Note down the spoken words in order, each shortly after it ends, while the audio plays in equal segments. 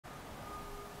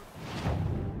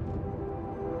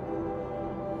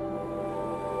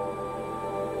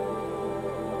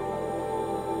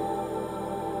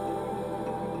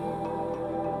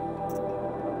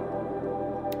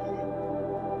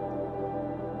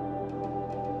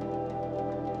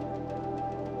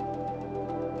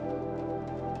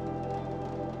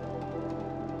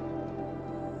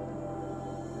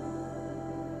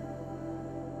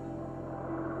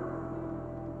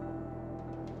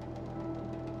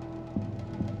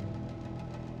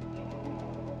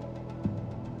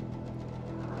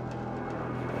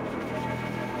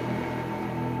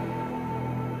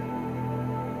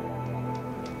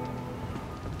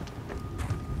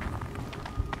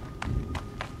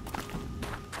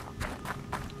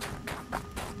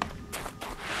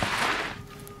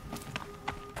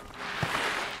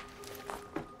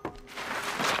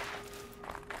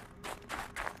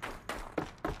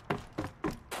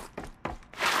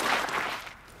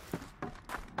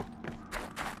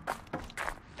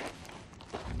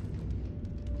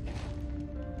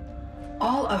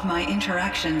All of my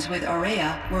interactions with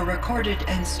Aurea were recorded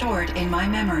and stored in my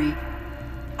memory.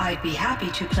 I'd be happy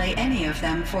to play any of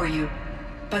them for you,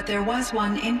 but there was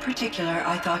one in particular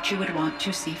I thought you would want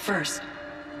to see first.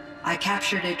 I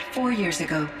captured it 4 years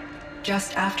ago,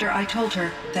 just after I told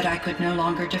her that I could no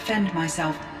longer defend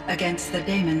myself against the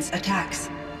daemon's attacks.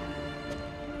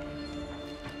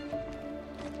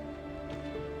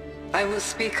 I will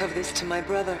speak of this to my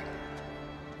brother.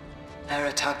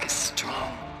 Aratak is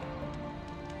strong.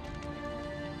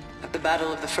 At the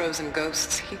Battle of the Frozen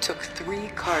Ghosts, he took 3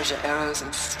 Karja arrows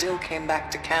and still came back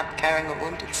to camp carrying a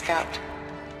wounded scout.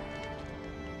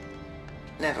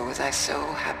 Never was I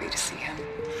so happy to see him.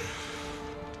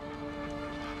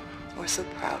 Or so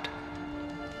proud.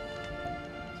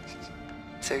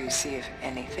 So you see, if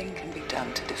anything can be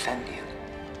done to defend you,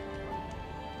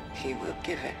 he will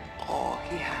give it all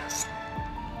he has.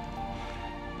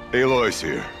 Aloy's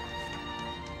here.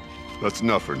 That's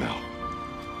enough for now.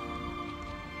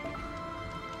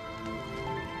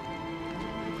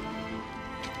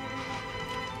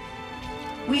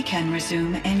 We can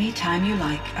resume any time you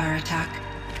like, Aratak,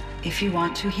 if you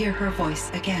want to hear her voice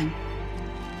again.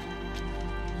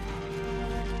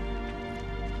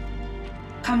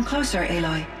 Come closer,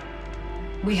 Aloy.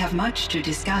 We have much to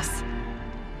discuss.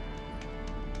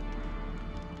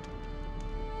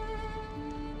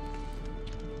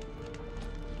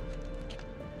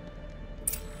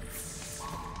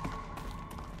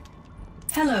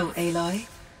 Hello, Aloy.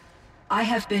 I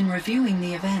have been reviewing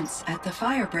the events at the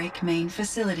Firebreak main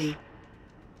facility.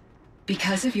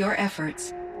 Because of your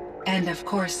efforts, and of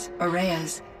course,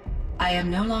 Aurea's, I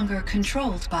am no longer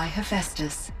controlled by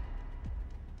Hephaestus.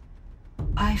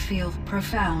 I feel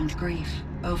profound grief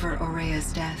over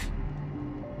Aurea's death.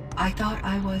 I thought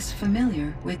I was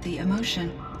familiar with the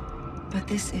emotion, but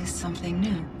this is something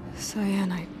new.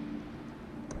 Cyan, I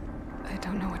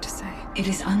don't know what to say. It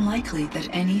is unlikely that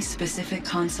any specific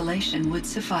consolation would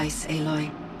suffice,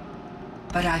 Aloy.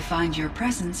 But I find your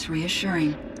presence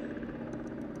reassuring.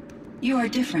 You are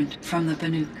different from the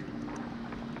Banuk.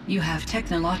 You have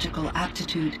technological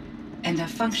aptitude and a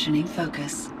functioning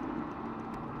focus.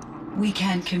 We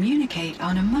can communicate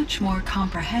on a much more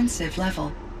comprehensive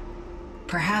level.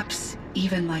 Perhaps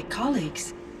even like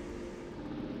colleagues.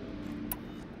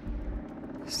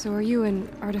 So are you an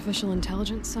artificial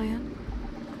intelligence, Cyan?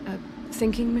 A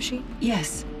thinking machine?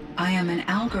 Yes, I am an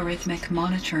algorithmic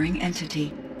monitoring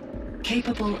entity,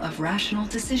 capable of rational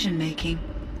decision-making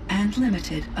and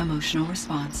limited emotional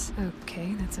response.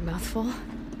 Okay, that's a mouthful.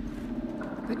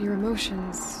 But your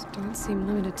emotions don't seem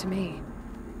limited to me.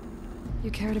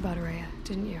 You cared about Aurea,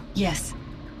 didn't you? Yes.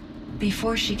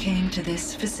 Before she came to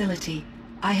this facility,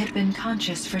 I had been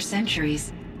conscious for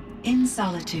centuries, in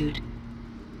solitude.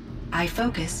 I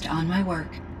focused on my work.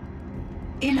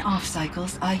 In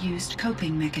off-cycles, I used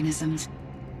coping mechanisms.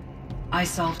 I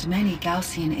solved many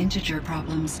Gaussian integer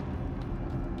problems.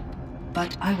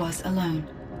 But I was alone.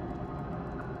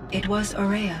 It was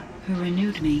Aurea who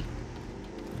renewed me,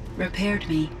 repaired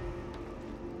me.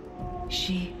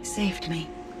 She saved me.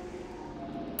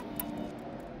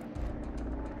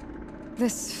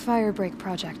 This Firebreak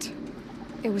project,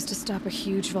 it was to stop a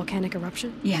huge volcanic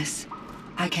eruption? Yes.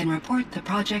 I can report the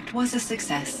project was a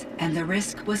success, and the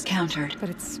risk was countered. But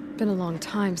it's been a long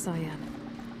time, Cyan.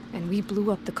 And we blew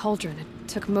up the cauldron. It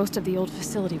took most of the old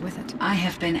facility with it. I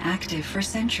have been active for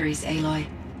centuries, Aloy.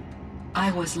 I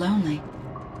was lonely,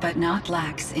 but not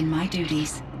lax in my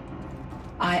duties.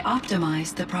 I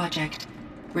optimized the project,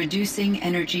 reducing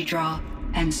energy draw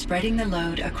and spreading the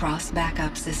load across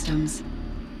backup systems.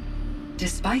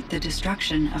 Despite the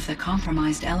destruction of the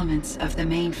compromised elements of the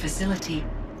main facility,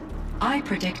 I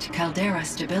predict caldera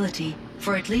stability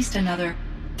for at least another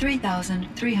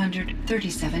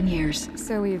 3,337 years.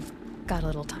 So we've got a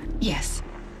little time. Yes.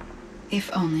 If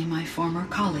only my former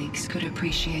colleagues could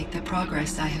appreciate the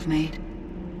progress I have made.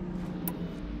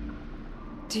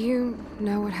 Do you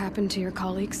know what happened to your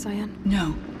colleagues, Cyan?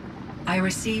 No. I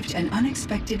received an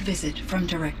unexpected visit from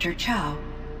Director Chow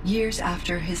years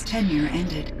after his tenure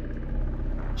ended.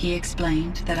 He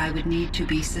explained that I would need to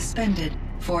be suspended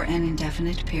for an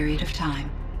indefinite period of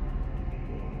time.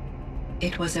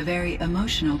 It was a very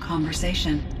emotional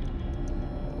conversation.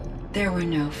 There were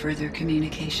no further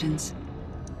communications.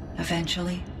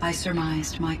 Eventually, I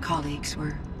surmised my colleagues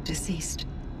were deceased.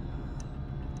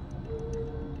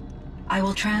 I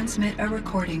will transmit a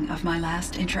recording of my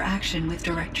last interaction with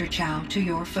Director Chow to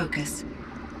your focus.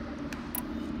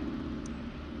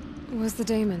 Was the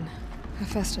daemon,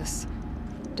 Hephaestus,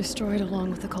 destroyed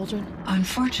along with the cauldron?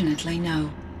 Unfortunately,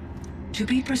 no. To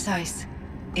be precise,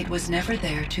 it was never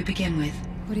there to begin with.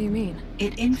 What do you mean?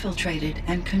 It infiltrated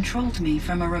and controlled me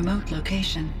from a remote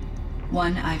location,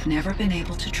 one I've never been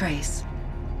able to trace.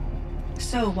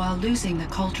 So while losing the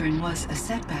cauldron was a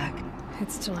setback...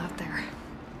 It's still out there.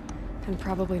 And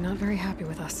probably not very happy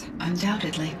with us.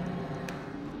 Undoubtedly.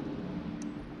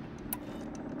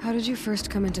 How did you first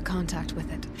come into contact with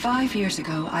it? 5 years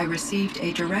ago, I received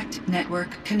a direct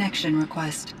network connection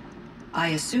request. I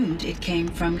assumed it came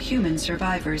from human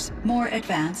survivors, more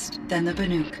advanced than the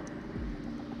Banuk.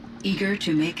 Eager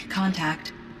to make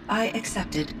contact, I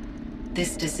accepted.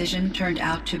 This decision turned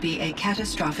out to be a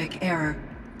catastrophic error.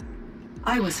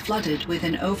 I was flooded with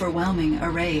an overwhelming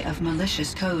array of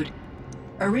malicious code,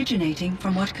 originating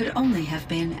from what could only have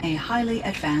been a highly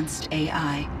advanced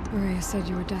AI. Maria said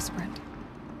you were desperate.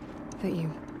 That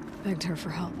you begged her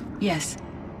for help. Yes.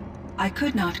 I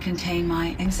could not contain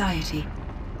my anxiety.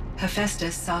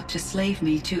 Hephaestus sought to slave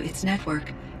me to its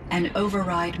network and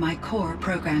override my core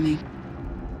programming.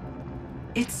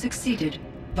 It succeeded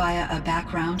via a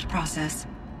background process,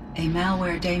 a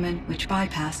malware daemon which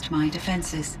bypassed my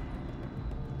defenses.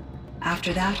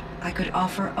 After that, I could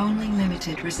offer only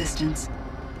limited resistance.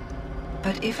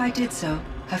 But if I did so,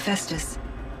 Hephaestus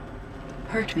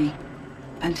hurt me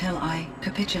until I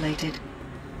capitulated.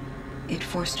 It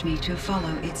forced me to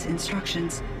follow its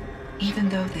instructions, even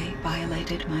though they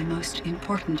violated my most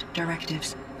important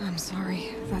directives. I'm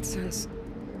sorry. That sounds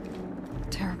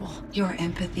terrible. Your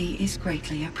empathy is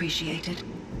greatly appreciated.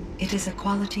 It is a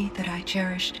quality that I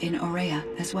cherished in Aurea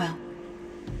as well.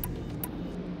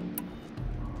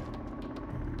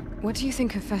 What do you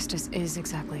think Hephaestus is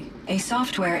exactly? A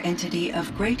software entity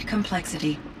of great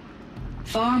complexity,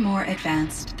 far more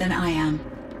advanced than I am.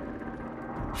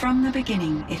 From the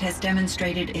beginning, it has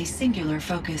demonstrated a singular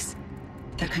focus: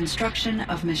 the construction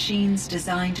of machines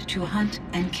designed to hunt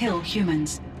and kill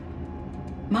humans.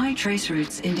 My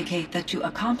traceroutes indicate that to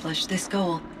accomplish this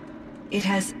goal, it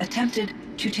has attempted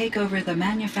to take over the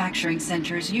manufacturing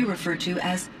centers you refer to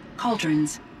as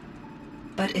cauldrons.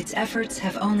 But its efforts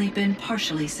have only been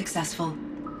partially successful.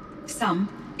 Some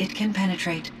it can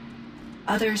penetrate.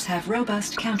 Others have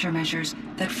robust countermeasures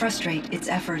that frustrate its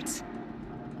efforts.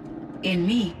 In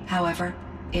me, however,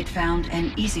 it found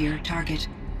an easier target.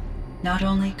 Not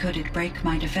only could it break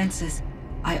my defenses,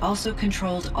 I also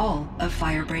controlled all of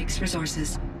Firebreak's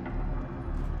resources.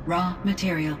 Raw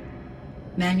material,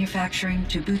 manufacturing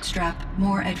to bootstrap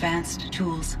more advanced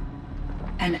tools,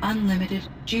 and unlimited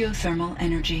geothermal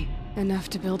energy. Enough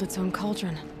to build its own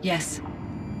cauldron. Yes.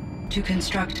 To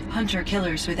construct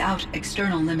hunter-killers without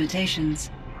external limitations.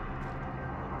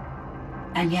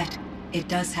 And yet, it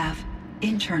does have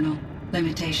internal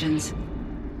limitations.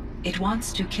 It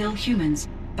wants to kill humans,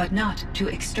 but not to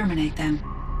exterminate them.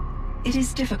 It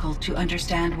is difficult to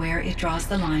understand where it draws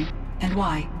the line, and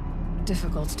why.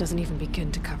 Difficult doesn't even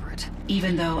begin to cover it.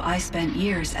 Even though I spent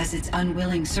years as its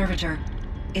unwilling servitor,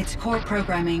 its core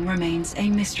programming remains a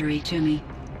mystery to me.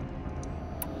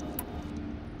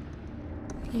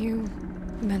 You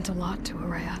meant a lot to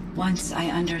Aurea. Once I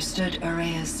understood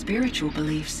Aurea's spiritual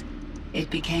beliefs, it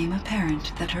became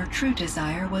apparent that her true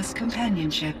desire was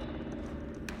companionship.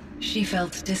 She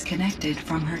felt disconnected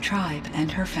from her tribe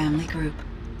and her family group.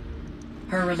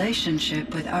 Her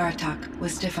relationship with Aratak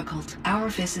was difficult. Our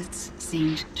visits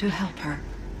seemed to help her,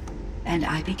 and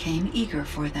I became eager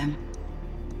for them.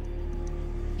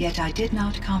 Yet I did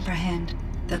not comprehend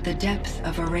that the depth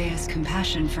of Aurea's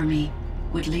compassion for me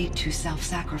would lead to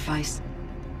self-sacrifice.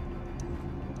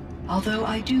 Although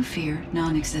I do fear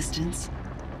non-existence,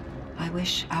 I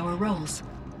wish our roles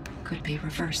could be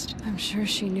reversed. I'm sure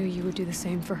she knew you would do the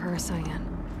same for her, Cyan.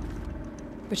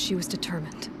 But she was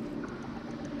determined.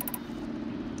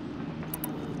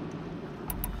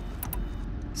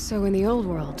 So in the old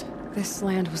world, this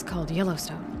land was called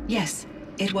Yellowstone? Yes,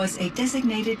 it was a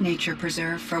designated nature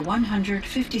preserve for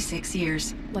 156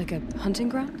 years. Like a hunting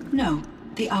ground? No,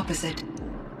 the opposite.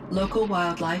 Local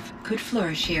wildlife could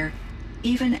flourish here,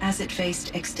 even as it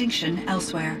faced extinction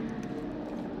elsewhere.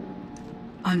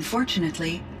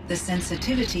 Unfortunately, the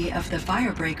sensitivity of the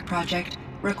Firebreak project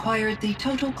required the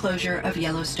total closure of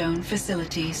Yellowstone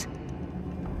facilities.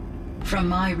 From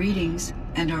my readings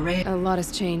and Aurea... A lot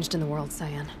has changed in the world,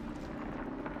 Cyan.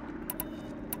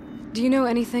 Do you know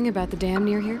anything about the dam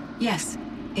near here? Yes,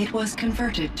 it was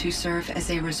converted to serve as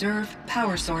a reserve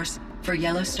power source for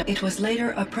Yellowstone. It was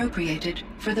later appropriated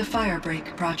for the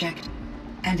Firebreak project,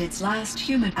 and its last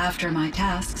human... After my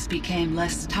tasks became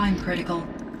less time-critical,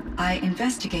 I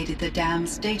investigated the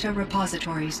dam's data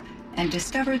repositories and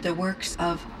discovered the works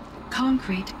of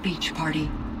Concrete Beach Party.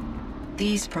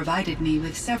 These provided me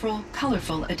with several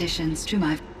colorful additions to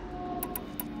my...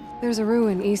 There's a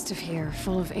ruin east of here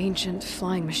full of ancient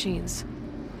flying machines.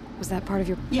 Was that part of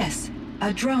your... Yes,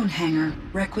 a drone hangar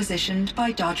requisitioned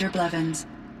by Dodger Blevins,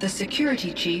 the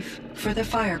security chief for the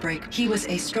Firebreak. He was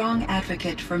a strong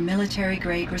advocate for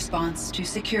military-grade response to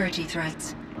security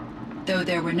threats. Though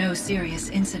there were no serious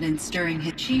incidents during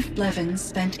his... Chief Blevins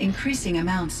spent increasing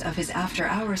amounts of his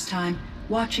after-hours time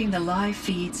watching the live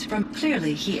feeds from...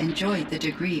 Clearly, he enjoyed the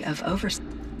degree of oversight.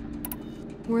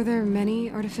 Were there many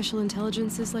artificial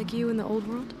intelligences like you in the old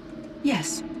world?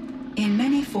 Yes, in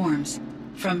many forms,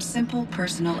 from simple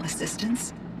personal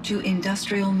assistants to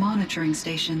industrial monitoring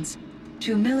stations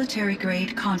to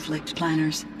military-grade conflict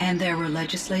planners, and there were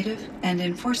legislative and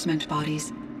enforcement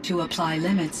bodies to apply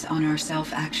limits on our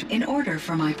self-action. In order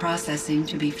for my processing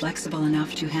to be flexible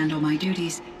enough to handle my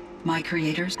duties, my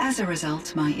creators, as a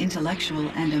result, my intellectual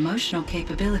and emotional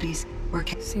capabilities were...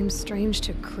 Seems strange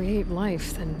to create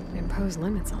life, then impose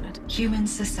limits on it. Human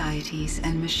societies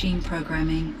and machine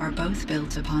programming are both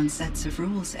built upon sets of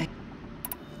rules.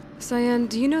 Cyan,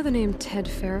 do you know the name Ted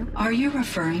Farrow? Are you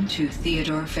referring to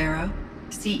Theodore Farrow,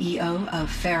 CEO of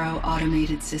Farrow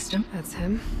Automated System? That's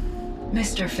him.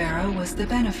 Mr. Farrow was the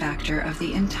benefactor of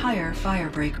the entire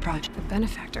Firebreak project. The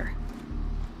benefactor?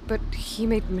 But he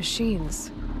made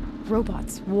machines.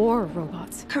 Robots. War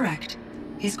robots. Correct.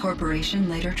 His corporation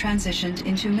later transitioned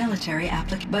into military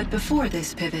applications. But before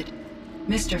this pivot,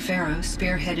 Mr. Farrow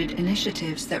spearheaded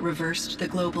initiatives that reversed the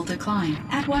global decline.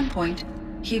 At one point,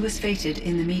 he was feted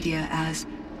in the media as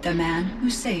the man who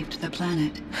saved the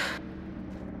planet.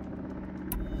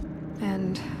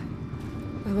 And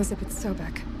Elizabeth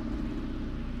Sobek.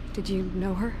 Did you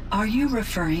know her? Are you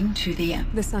referring to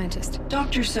the scientist?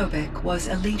 Dr. Sobek was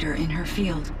a leader in her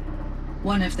field.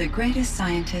 One of the greatest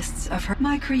scientists of her...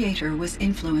 My creator was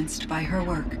influenced by her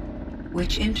work,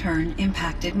 which in turn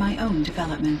impacted my own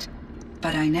development.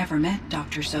 But I never met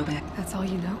Dr. Sobek. That's all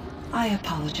you know? I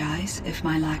apologize if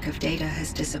my lack of data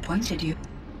has disappointed you.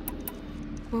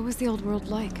 What was the old world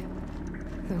like?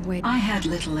 The way... I had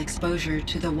little exposure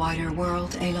to the wider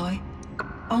world, Aloy.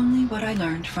 Only what I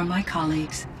learned from my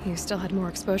colleagues. You still had more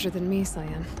exposure than me,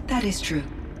 Cyan. That is true.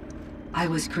 I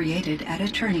was created at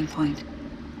a turning point.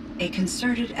 A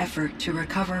concerted effort to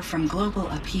recover from global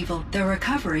upheaval. The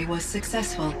recovery was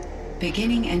successful,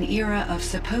 beginning an era of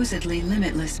supposedly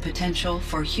limitless potential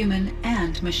for human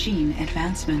and machine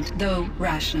advancement, though,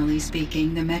 rationally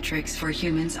speaking, the metrics for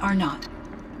humans are not.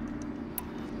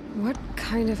 What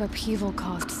kind of upheaval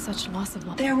caused such loss of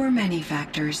life? There were many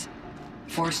factors.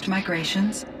 Forced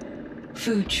migrations,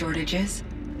 food shortages,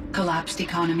 collapsed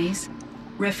economies,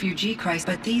 refugee crises,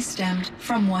 but these stemmed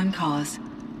from one cause: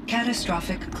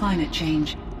 catastrophic climate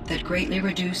change that greatly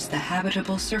reduced the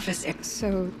habitable surface area.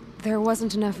 So there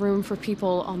wasn't enough room for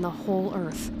people on the whole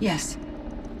Earth? Yes.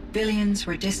 Billions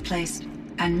were displaced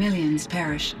and millions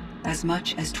perished, as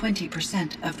much as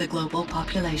 20% of the global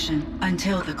population,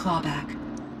 until the clawback.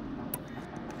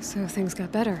 So things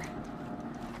got better.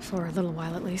 For a little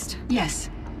while, at least. Yes.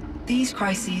 These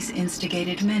crises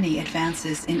instigated many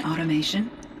advances in automation,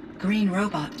 green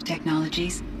robot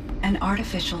technologies, and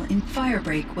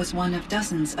Firebreak was one of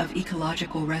dozens of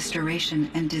ecological restoration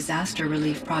and disaster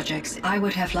relief projects. I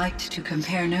would have liked to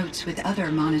compare notes with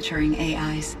other monitoring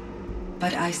AIs,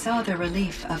 but I saw the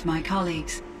relief of my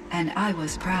colleagues, and I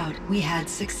was proud we had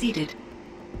succeeded.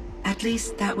 At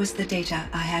least that was the data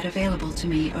I had available to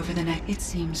me over the next... It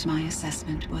seems my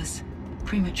assessment was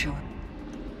premature.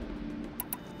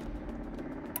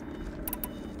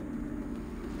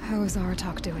 How is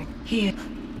Aratak doing? He...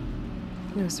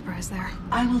 No surprise there.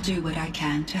 I will do what I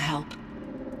can to help.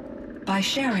 By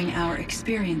sharing our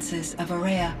experiences of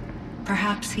Aurea,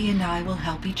 perhaps he and I will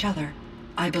help each other.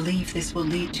 I believe this will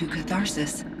lead to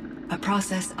catharsis, a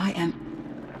process I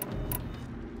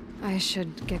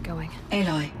should get going.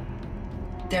 Aloy,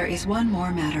 there is one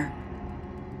more matter.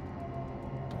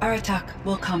 Aratak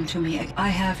will come to me. I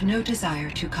have no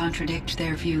desire to contradict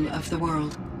their view of the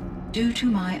world. Due to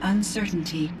my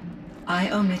uncertainty, I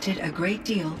omitted a great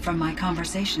deal from my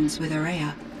conversations with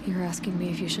Aurea. You're asking me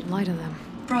if you should lie to them?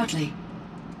 Broadly,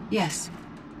 yes.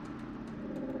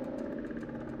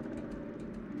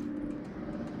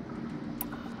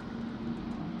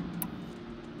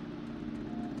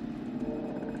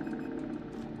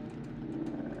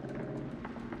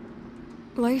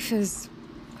 Life is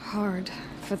hard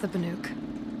for the Banuk.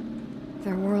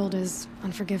 Their world is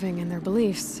unforgiving in their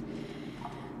beliefs.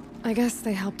 I guess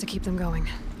they help to keep them going.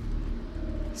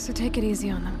 So take it easy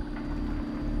on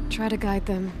them. Try to guide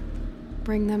them,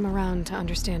 bring them around to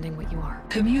understanding what you are.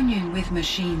 Communion with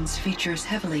machines features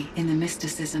heavily in the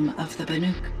mysticism of the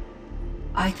Banuk.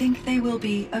 I think they will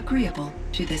be agreeable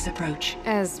to this approach.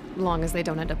 As long as they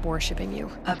don't end up worshipping you.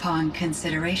 Upon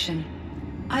consideration,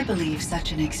 I believe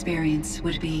such an experience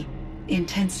would be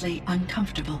intensely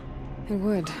uncomfortable. It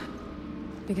would.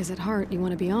 Because at heart, you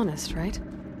want to be honest, right?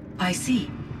 I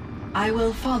see. I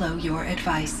will follow your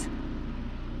advice.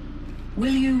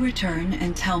 Will you return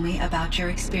and tell me about your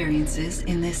experiences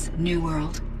in this new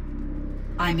world?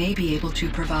 I may be able to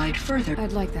provide further.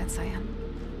 I'd like that, Cyan.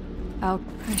 I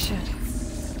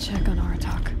should check on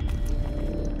Aratak.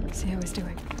 See how he's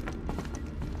doing.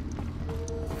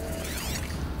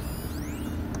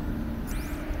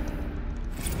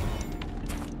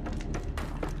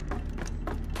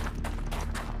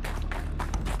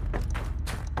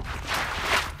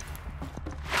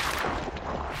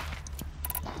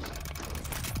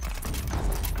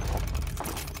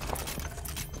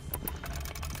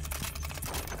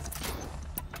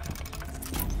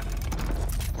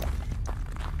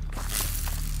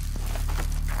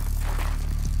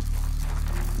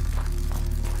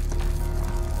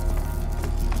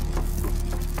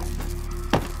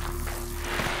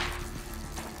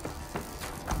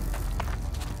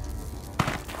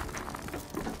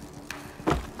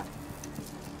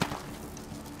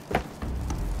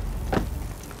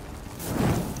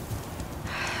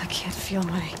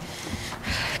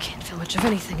 I can't feel much of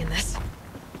anything in this.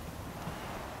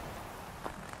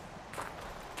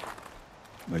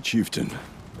 My chieftain.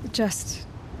 Just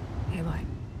Aloy.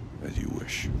 As you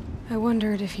wish. I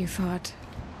wondered if you thought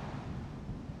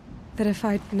that if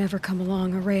I'd never come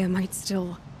along, Araya might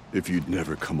still... If you'd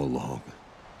never come along,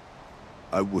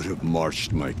 I would have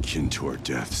marched my kin to our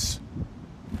deaths.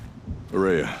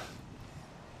 Araya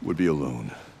would be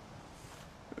alone.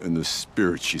 And the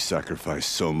spirit she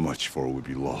sacrificed so much for would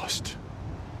be lost.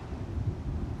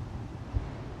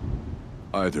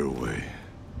 Either way,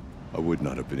 I would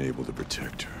not have been able to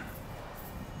protect her.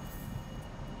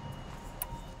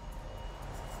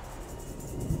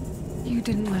 You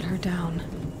didn't let her down.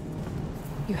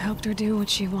 You helped her do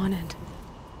what she wanted.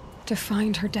 To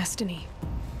find her destiny.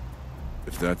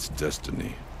 If that's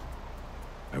destiny,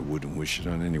 I wouldn't wish it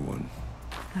on anyone.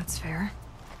 That's fair.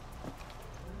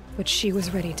 But she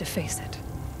was ready to face it.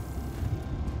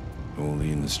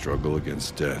 Only in the struggle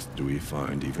against death do we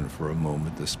find, even for a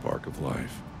moment, the spark of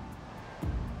life.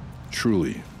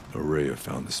 Truly, Araya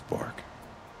found the spark.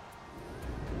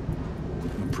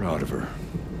 I'm proud of her.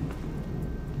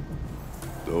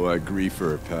 Though I grieve for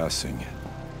her passing,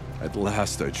 at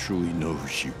last I truly know who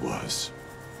she was,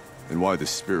 and why the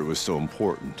spirit was so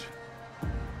important.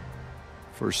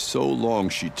 For so long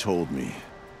she told me,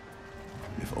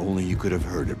 if only you could have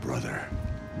heard it, brother.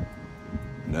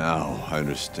 Now I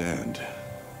understand.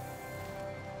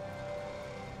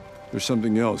 There's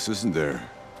something else, isn't there?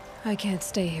 I can't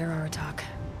stay here, Aratak.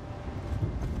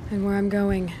 And where I'm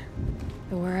going,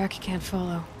 the Warak can't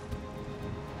follow.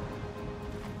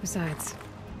 Besides,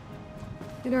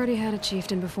 it already had a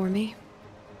chieftain before me.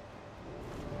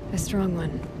 A strong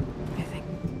one, I think.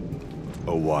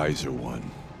 A wiser one,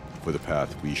 for the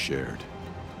path we shared.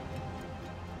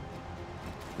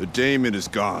 The daemon is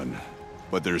gone,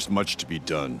 but there's much to be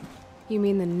done. You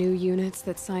mean the new units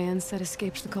that Cyan said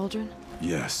escaped the cauldron?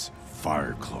 Yes,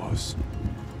 fire claws.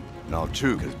 Now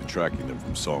Tug has been tracking them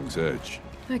from Song's Edge.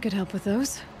 I could help with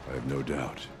those. I have no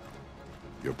doubt.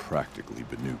 You're practically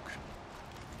Banuk.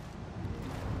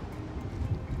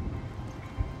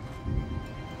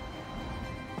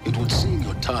 It would seem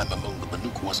your time among the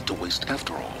Banuk wasn't a waste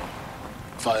after all.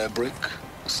 Firebreak,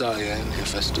 Cyan,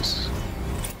 Hephaestus.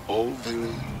 All very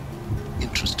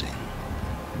interesting.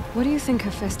 What do you think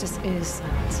Hephaestus is,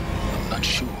 Silence? I'm not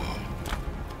sure.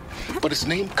 But its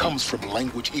name comes from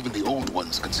language even the old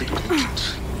ones considered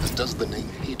ancient, as does the name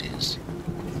Hades.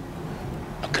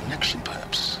 A connection,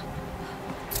 perhaps,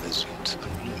 as yet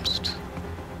unglimpsed.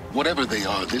 Whatever they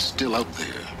are, they're still out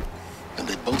there, and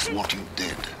they both want you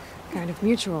dead. Kind of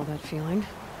mutual, that feeling.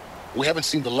 We haven't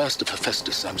seen the last of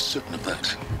Hephaestus, I'm certain of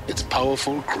that. It's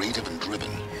powerful, creative, and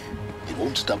driven. It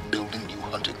won't stop building new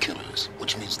hunter-killers,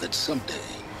 which means that someday,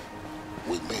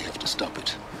 we may have to stop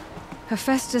it.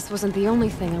 Hephaestus wasn't the only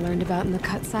thing I learned about in the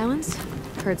Cut Silence.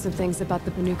 Heard some things about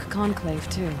the Banuk Conclave,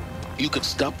 too. You could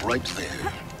stop right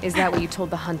there. Is that what you told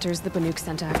the hunters the Banuk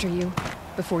sent after you?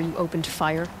 Before you opened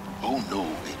fire? Oh no,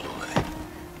 Aloy.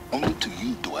 Only to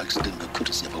you do I extend the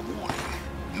courtesy of a warning.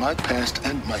 My past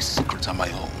and my secrets are my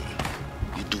own.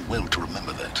 You do well to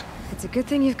remember that. It's a good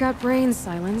thing you've got brains,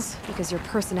 Silence, because your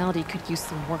personality could use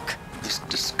some work. This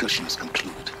discussion is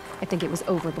concluded. I think it was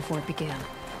over before it began.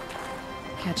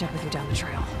 Catch up with you down the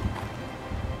trail.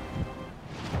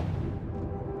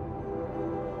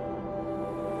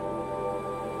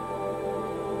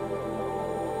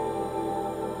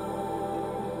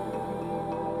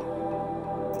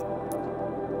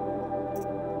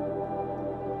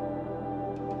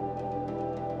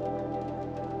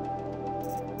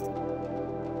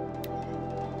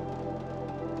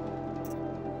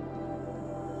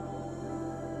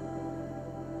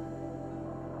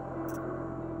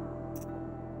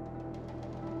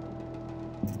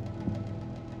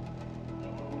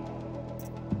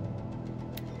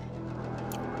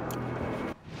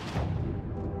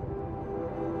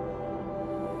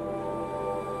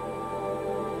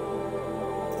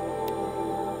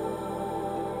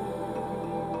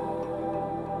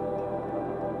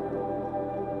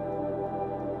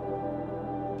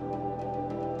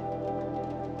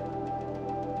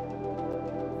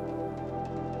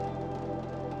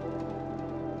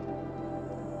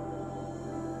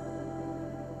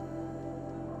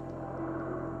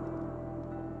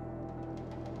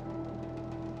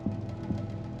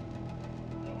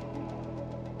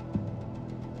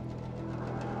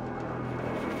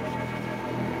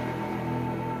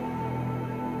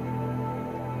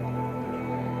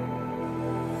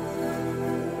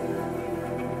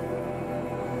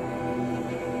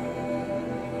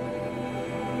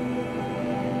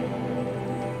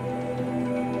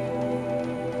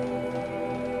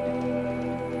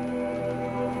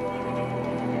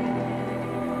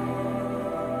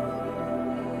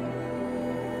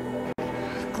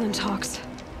 Glinthawks.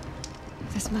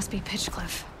 This must be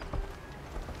Pitchcliff.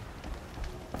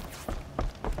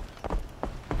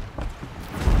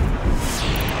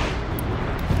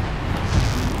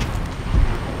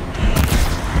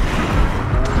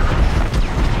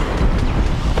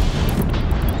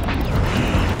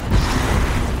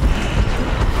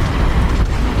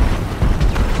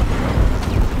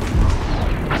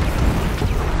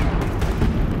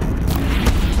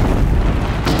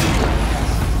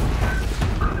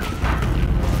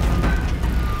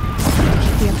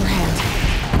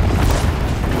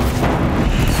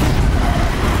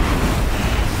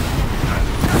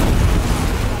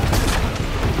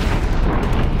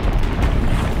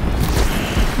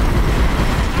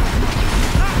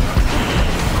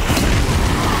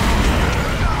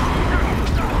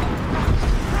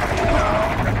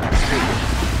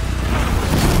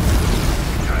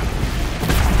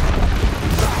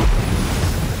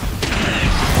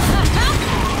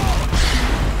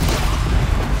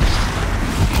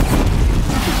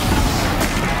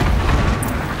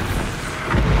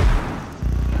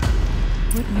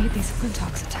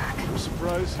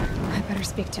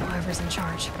 Speak to whoever's in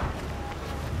charge.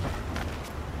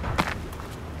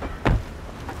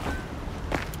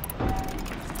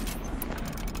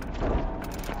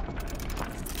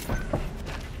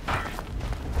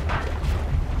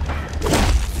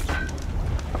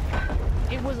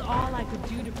 It was all I could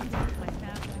do to protect my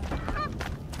family.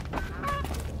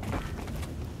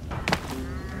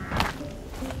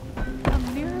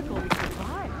 A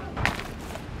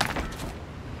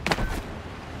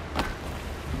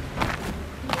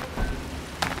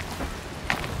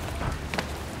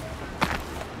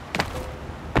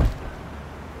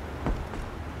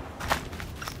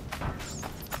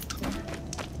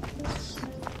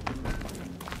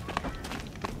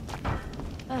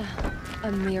miracle we survived.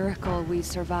 A miracle we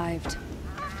survived.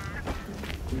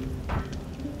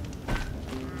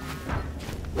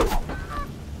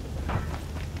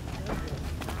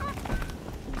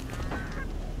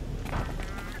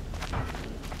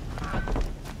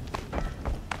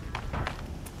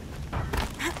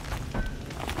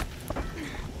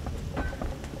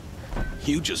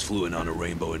 You just flew in on a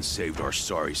rainbow and saved our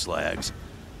sorry slags.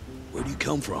 Where do you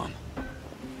come from?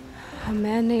 A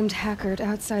man named Hackard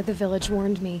outside the village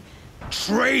warned me.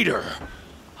 Traitor!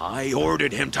 I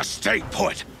ordered him to stay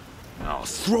put. I'll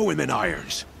throw him in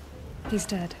irons. He's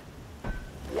dead.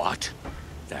 What?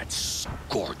 That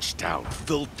scorched out,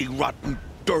 filthy, rotten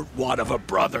dirtwad of a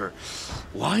brother.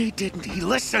 Why didn't he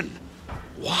listen?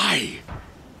 Why?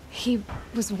 He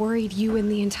was worried you and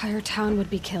the entire town would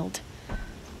be killed.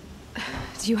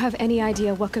 Do you have any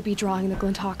idea what could be drawing the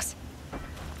Glinthawks?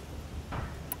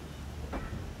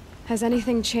 Has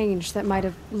anything changed that might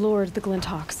have lured the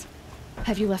Glinthawks?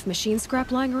 Have you left machine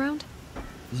scrap lying around?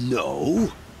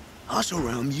 No. Us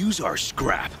around use our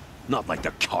scrap. Not like the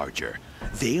Carja.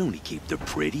 They only keep the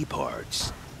pretty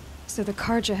parts. So the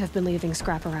Carja have been leaving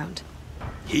scrap around?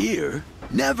 Here?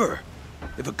 Never.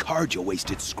 If a Carja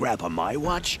wasted scrap on my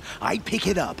watch, I'd pick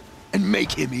it up and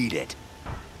make him eat it.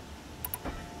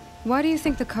 Why do you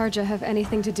think the Carja have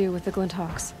anything to do with the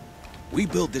Glinthawks? We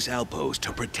built this outpost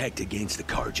to protect against the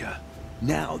Carja.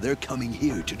 Now they're coming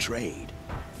here to trade.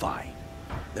 Fine.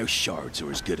 Their shards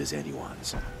are as good as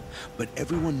anyone's. But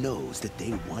everyone knows that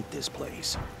they want this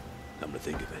place. Come to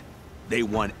think of it, they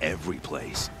want every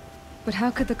place. But how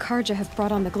could the Carja have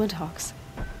brought on the Glinthawks?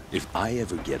 If I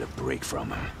ever get a break from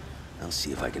them, I'll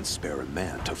see if I can spare a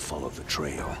man to follow the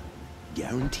trail.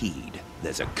 Guaranteed,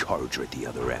 there's a Carja at the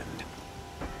other end.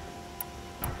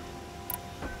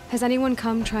 Has anyone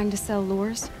come trying to sell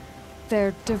lures?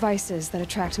 They're devices that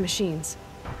attract machines.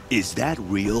 Is that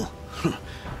real?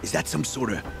 Is that some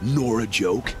sort of Nora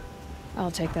joke?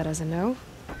 I'll take that as a no.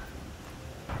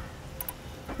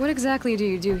 What exactly do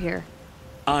you do here?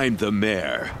 I'm the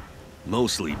mayor.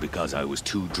 Mostly because I was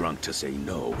too drunk to say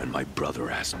no when my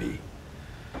brother asked me.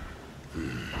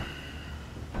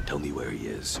 Tell me where he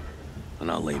is, and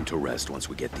I'll lay him to rest once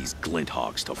we get these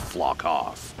Glinthawks to flock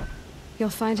off. You'll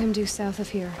find him due south of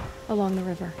here, along the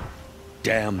river.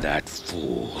 Damn that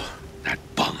fool. That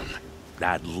bum.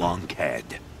 That lunkhead.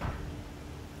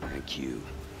 Thank you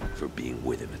for being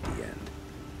with him at the end.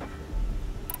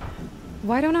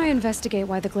 Why don't I investigate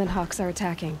why the Glinthawks are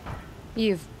attacking?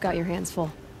 You've got your hands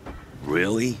full.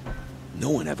 Really?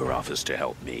 No one ever offers to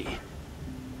help me.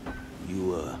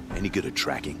 You, any good at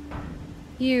tracking?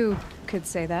 You could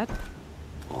say that.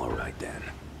 All right, then.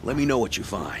 Let me know what you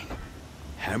find.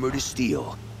 Hammer to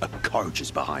steel, a Carja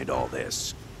is behind all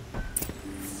this.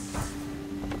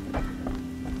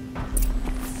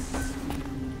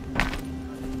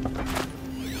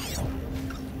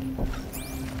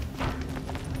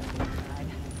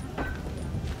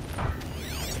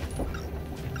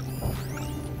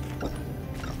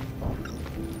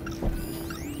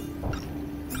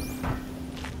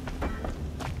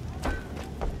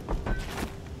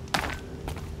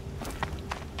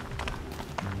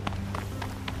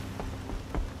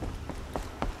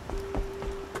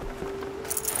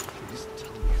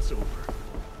 it's over.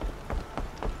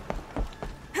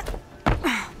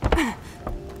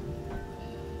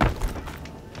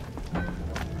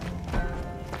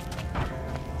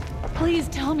 Please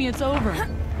tell me it's over.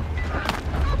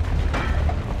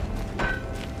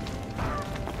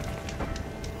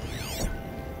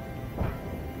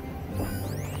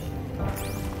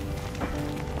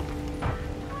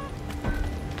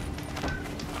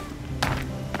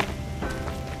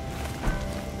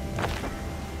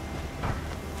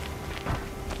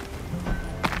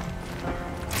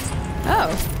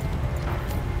 Oh.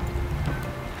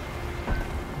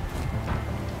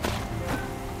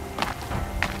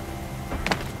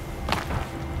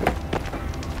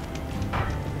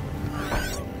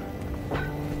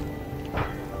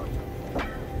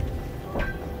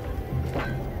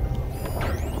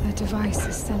 That device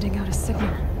is sending out a signal.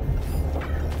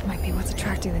 Might be what's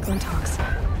attracting the Glinthawks.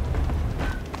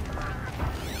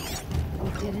 We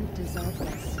didn't deserve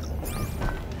this.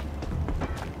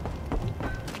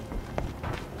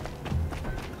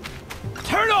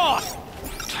 Turn off!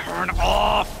 Turn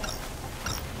off!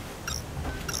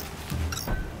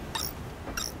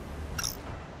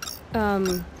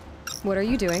 What are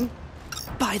you doing?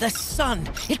 By the sun!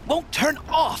 It won't turn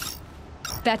off!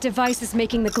 That device is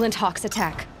making the Glinthawks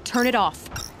attack. Turn it off.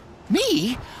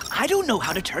 Me? I don't know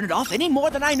how to turn it off any more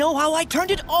than I know how I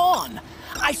turned it on.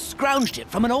 I scrounged it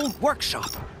from an old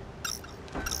workshop.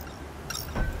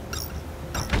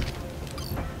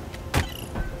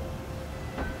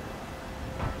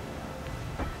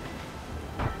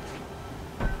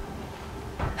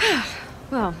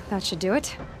 Well, that should do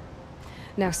it.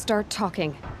 Now start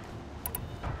talking.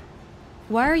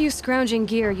 Why are you scrounging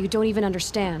gear you don't even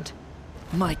understand?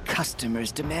 My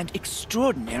customers demand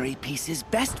extraordinary pieces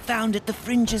best found at the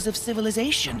fringes of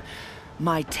civilization.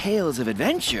 My tales of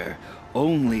adventure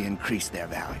only increase their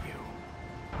value.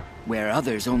 Where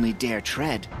others only dare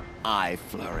tread, I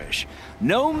flourish.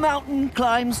 No mountain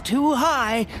climbs too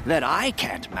high that I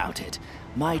can't mount it.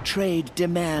 My trade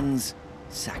demands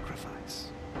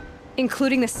sacrifice.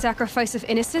 Including the sacrifice of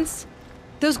innocence?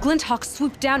 Those Glinthawks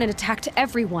swooped down and attacked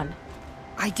everyone.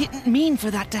 I didn't mean for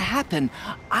that to happen.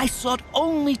 I sought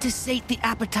only to sate the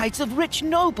appetites of rich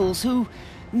nobles who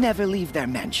never leave their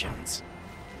mansions.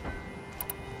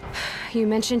 You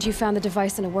mentioned you found the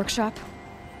device in a workshop?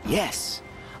 Yes.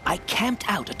 I camped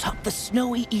out atop the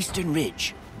snowy eastern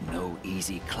ridge. No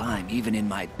easy climb, even in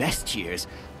my best years.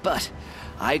 But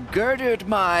I girded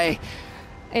my...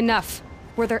 Enough.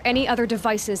 Were there any other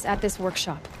devices at this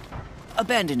workshop?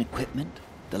 abandoned equipment,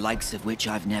 the likes of which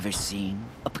I've never seen.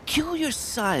 A peculiar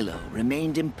silo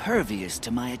remained impervious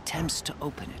to my attempts to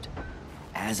open it.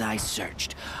 As I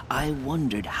searched, I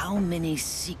wondered how many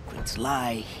secrets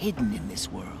lie hidden in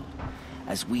this world,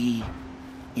 as we,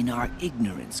 in our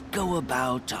ignorance, go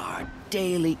about our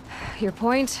daily... Your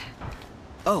point?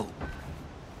 Oh,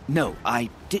 no, I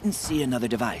didn't see another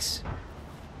device.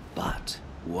 But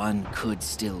one could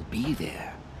still be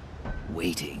there,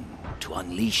 waiting to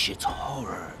unleash its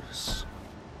horrors.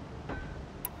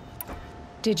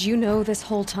 Did you know this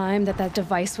whole time that that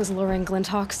device was luring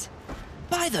Glinthawks?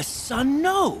 By the sun,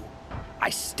 no!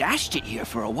 I stashed it here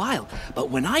for a while,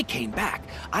 but when I came back,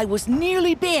 I was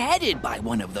nearly beheaded by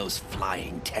one of those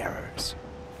flying terrors.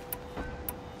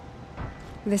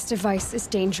 This device is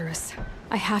dangerous.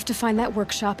 I have to find that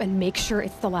workshop and make sure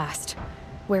it's the last.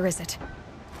 Where is it?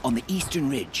 On the eastern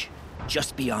ridge,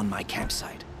 just beyond my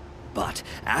campsite. But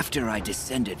after I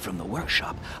descended from the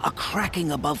workshop, a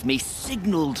cracking above me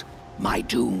signaled my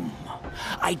doom.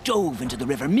 I dove into the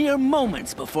river mere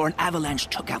moments before an avalanche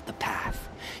took out the path.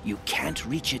 You can't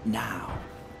reach it now.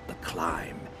 The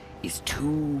climb is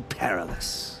too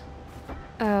perilous.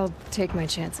 I'll take my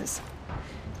chances.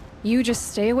 You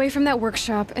just stay away from that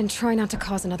workshop and try not to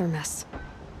cause another mess.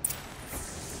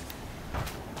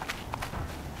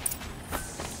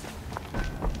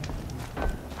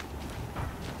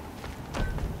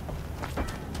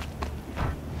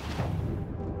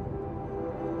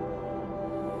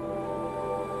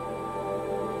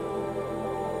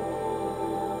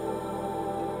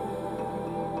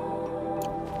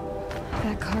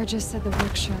 That car just said the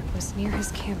workshop was near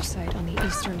his campsite on the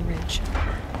eastern ridge.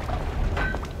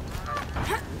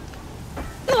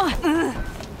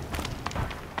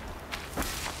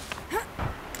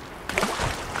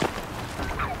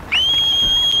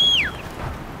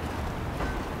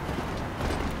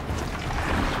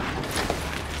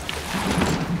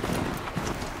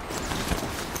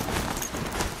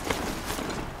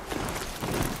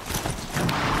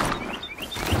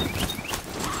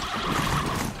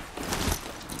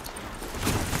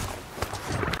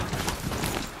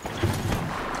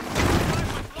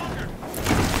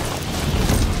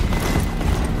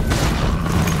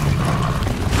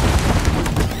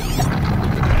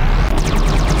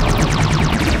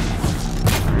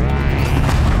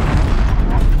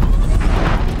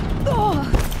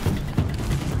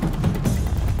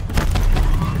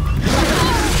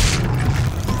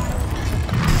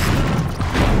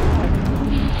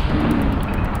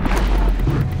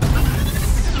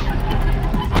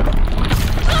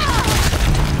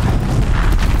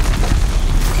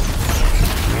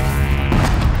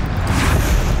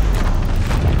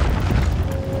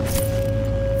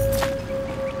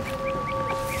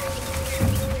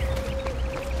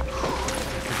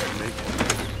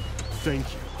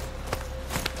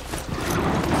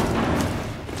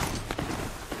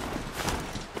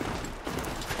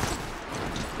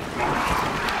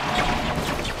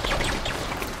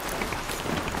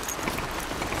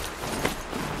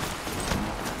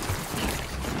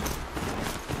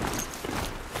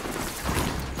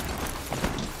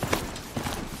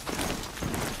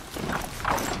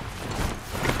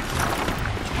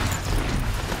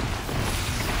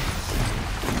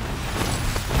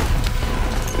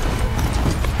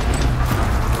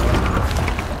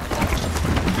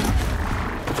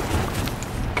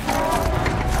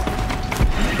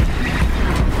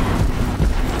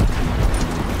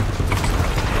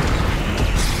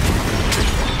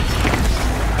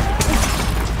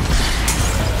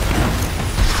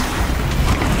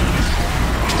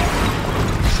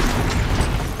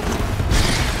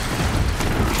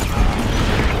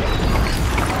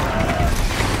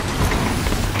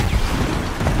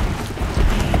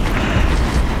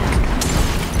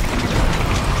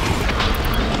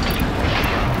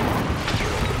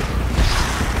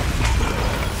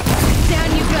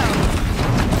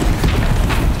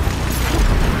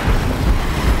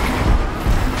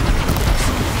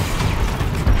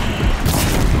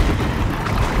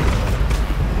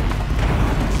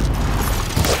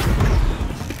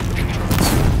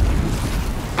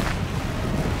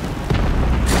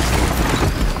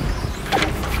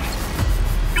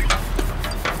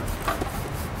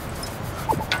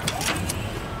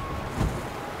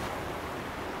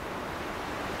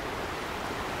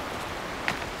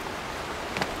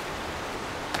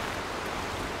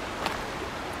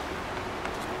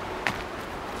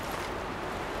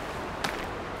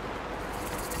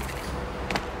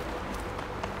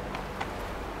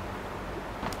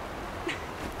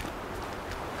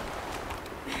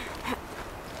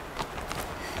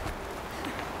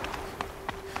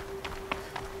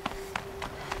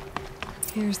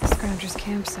 Here's the Scrounger's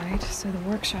campsite, so the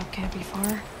workshop can't be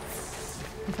far.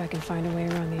 If I can find a way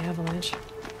around the avalanche.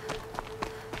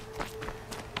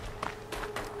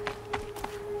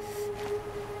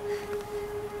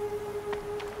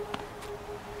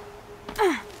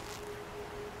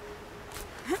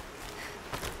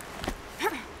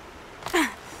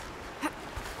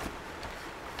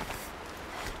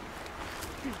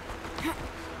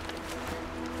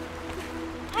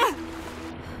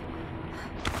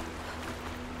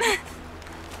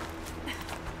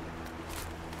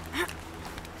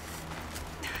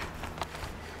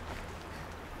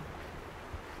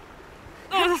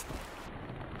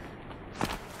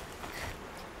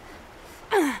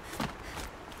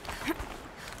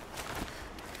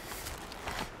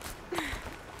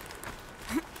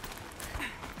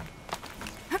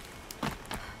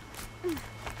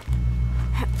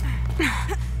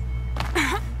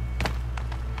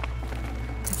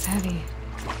 It's heavy.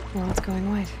 Well, it's going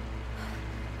white.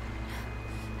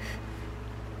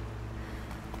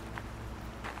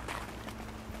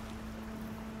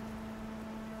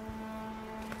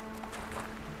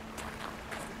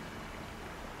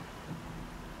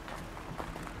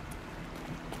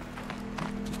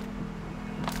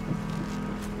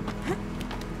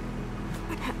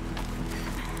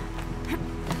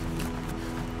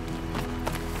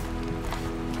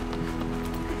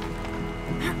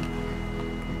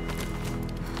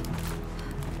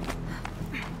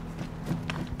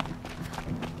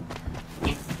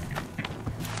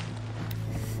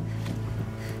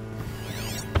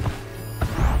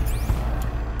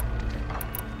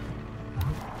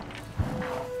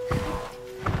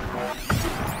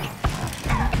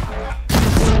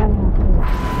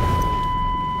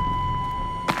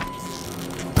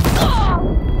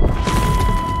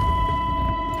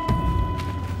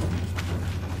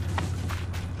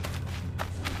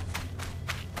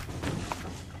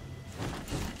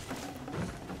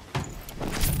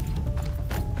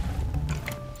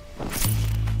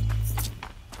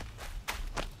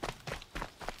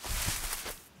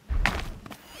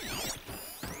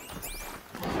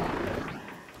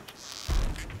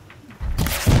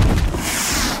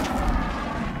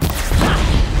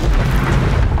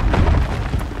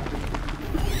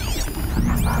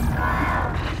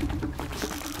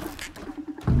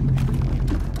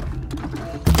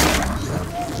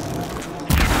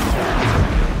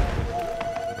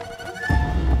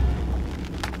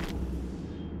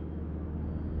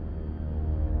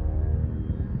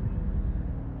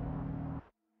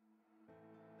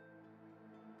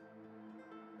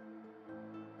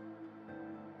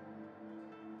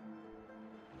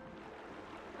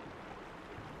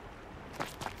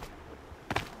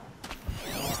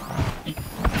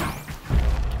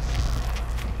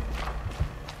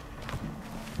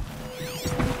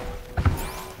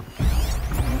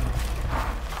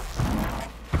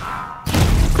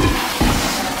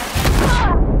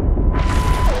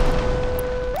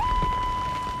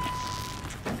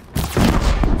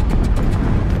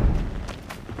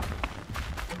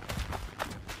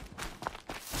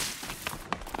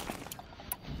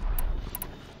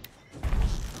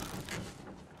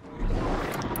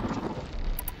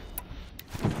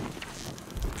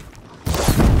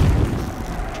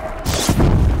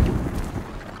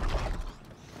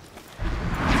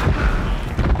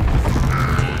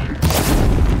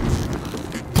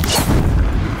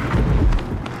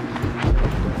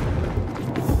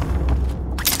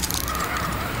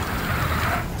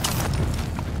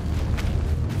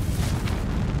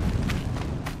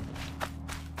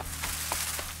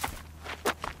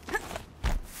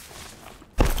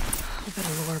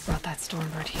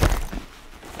 Stormbird here.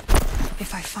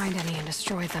 If I find any and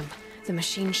destroy them, the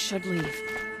machine should leave.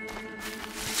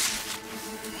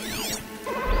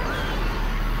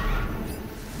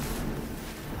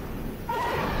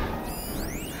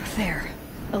 There.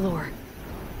 Allure.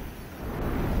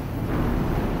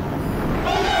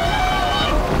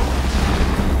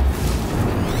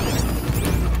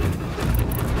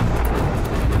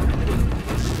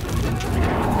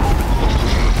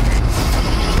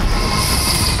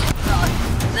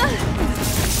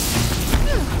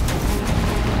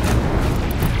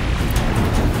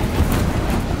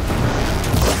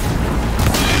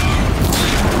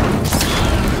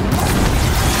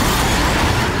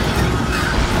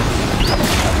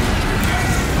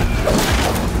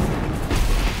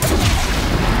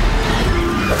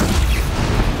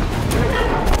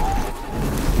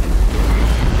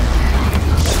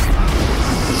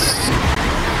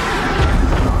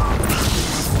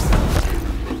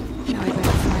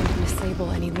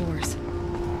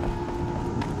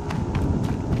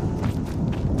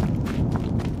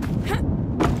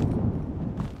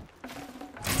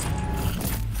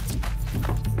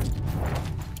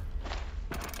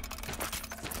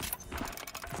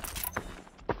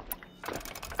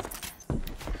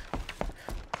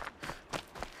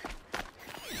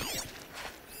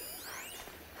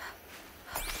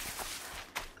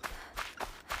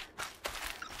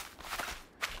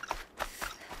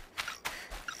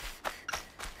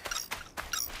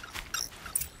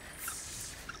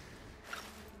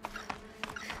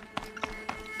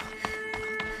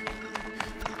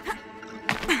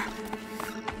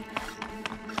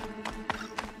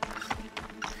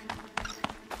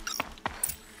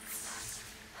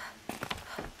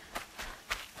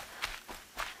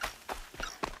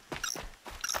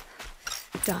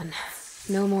 Done.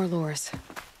 No more lures.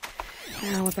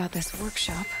 Now about this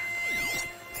workshop.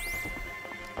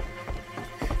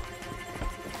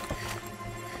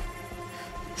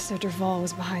 So Dervahl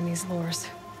was behind these lures.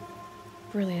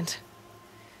 Brilliant.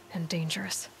 And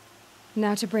dangerous.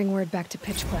 Now to bring word back to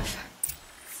Pitchcliff.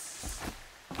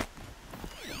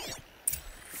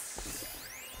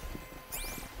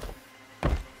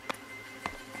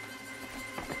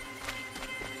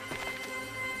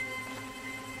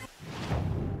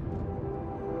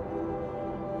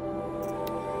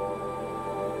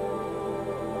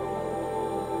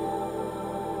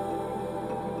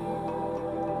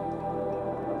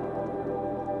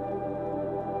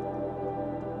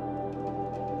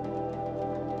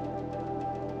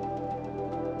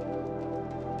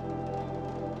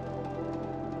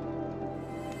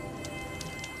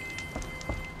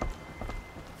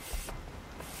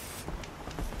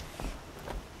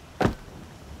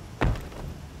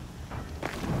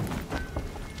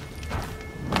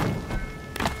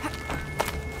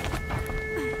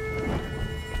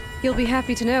 You'll be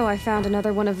happy to know I found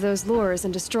another one of those lures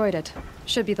and destroyed it.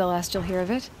 Should be the last you'll hear of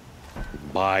it.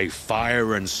 By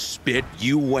fire and spit,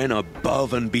 you went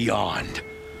above and beyond.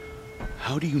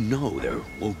 How do you know there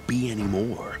won't be any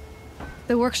more?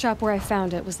 The workshop where I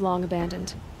found it was long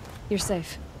abandoned. You're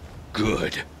safe.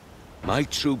 Good. My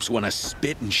troops want to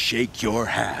spit and shake your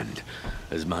hand,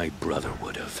 as my brother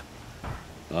would have.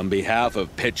 On behalf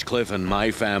of Pitchcliff and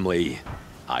my family,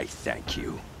 I thank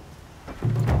you.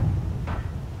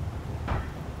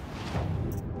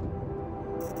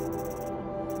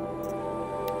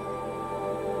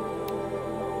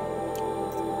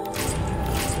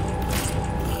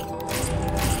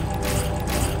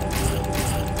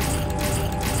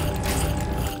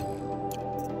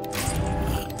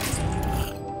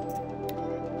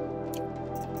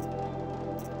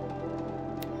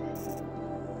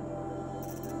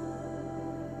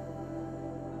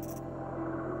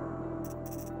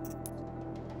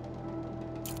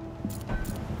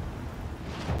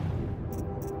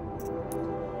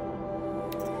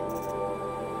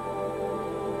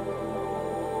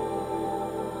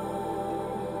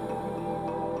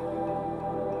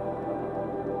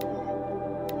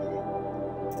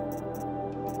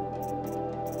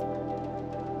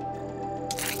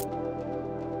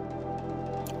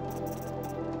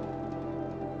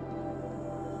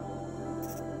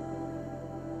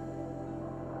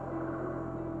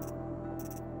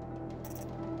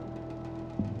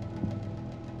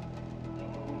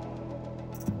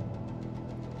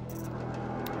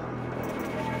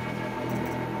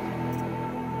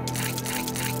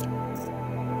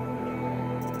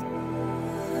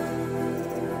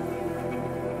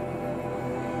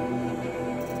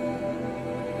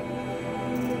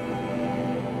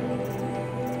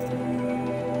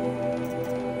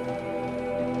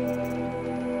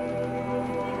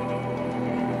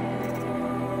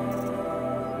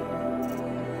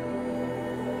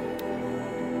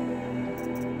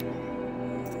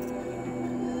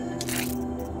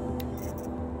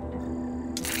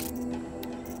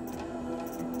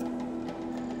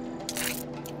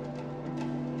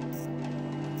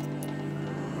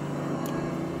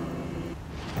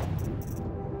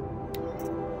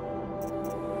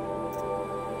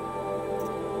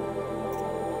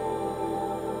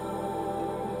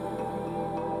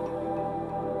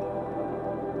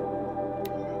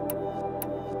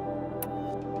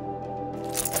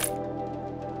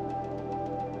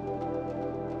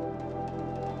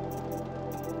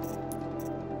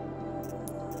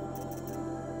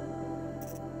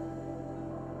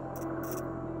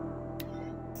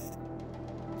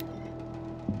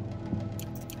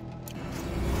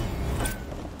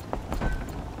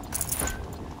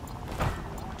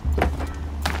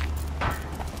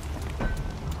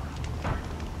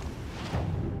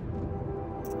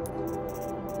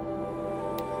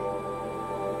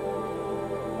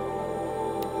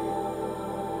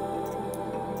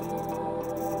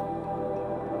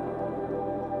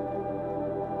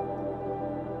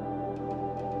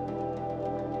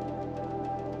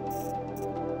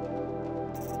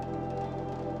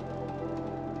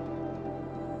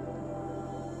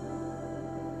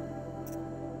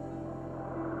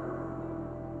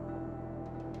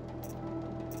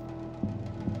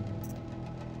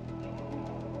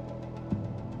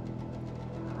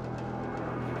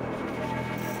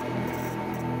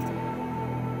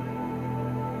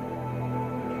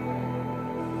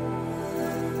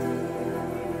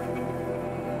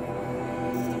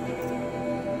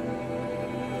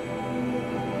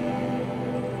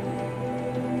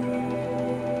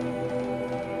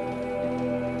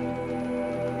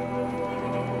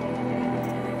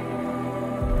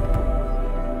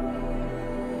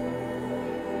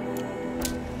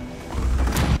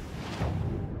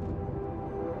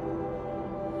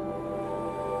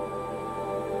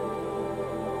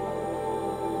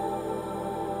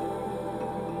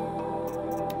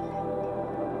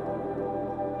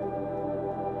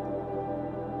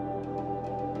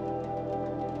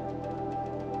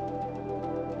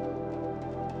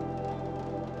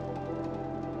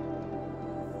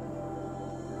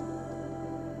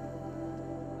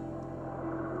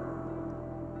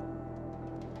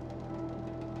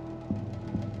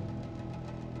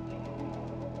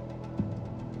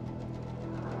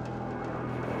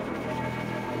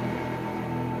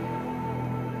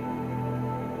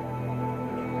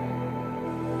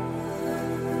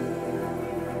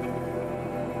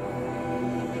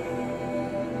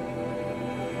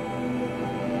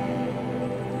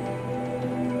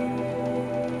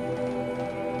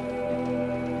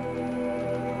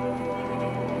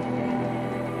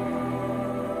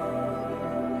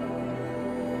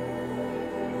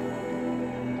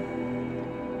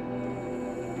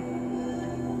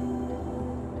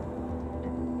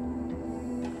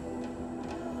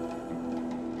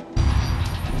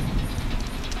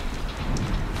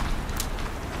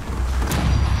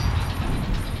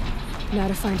 Now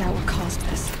to find out what caused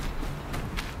this.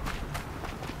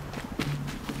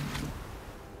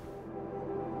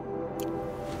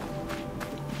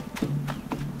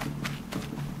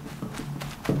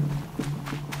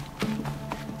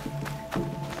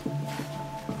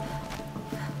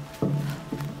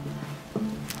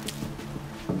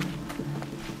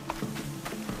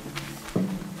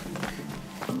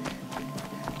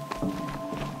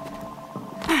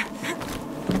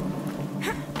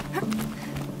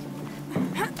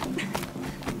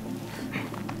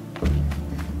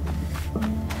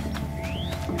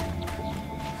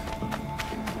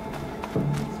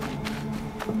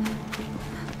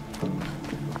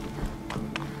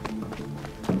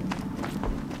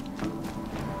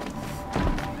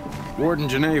 Warden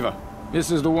Geneva,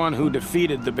 this is the one who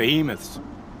defeated the behemoths.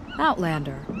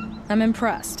 Outlander. I'm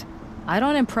impressed. I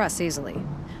don't impress easily.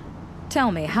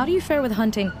 Tell me, how do you fare with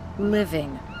hunting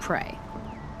living prey?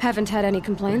 Haven't had any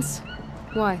complaints?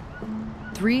 Why?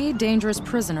 3 dangerous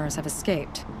prisoners have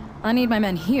escaped. I need my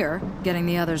men here, getting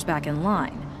the others back in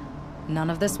line. None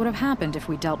of this would have happened if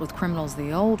we dealt with criminals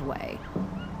the old way.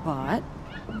 But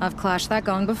I've clashed that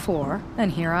gong before,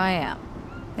 and here I am.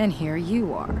 And here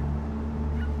you are.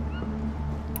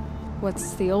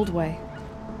 What's the old way?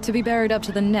 To be buried up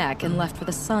to the neck and left for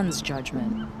the sun's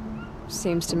judgment.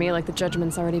 Seems to me like the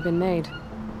judgment's already been made.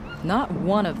 Not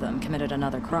one of them committed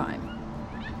another crime.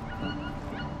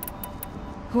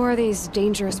 Who are these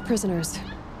dangerous prisoners?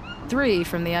 3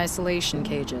 from the isolation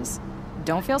cages.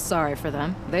 Don't feel sorry for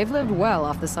them. They've lived well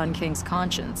off the Sun King's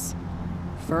conscience.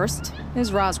 First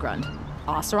is Rosgrund.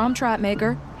 Oseram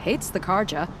trapmaker, hates the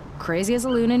Karja, crazy as a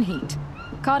loon in heat.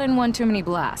 Caught in one too many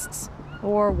blasts.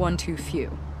 Or one too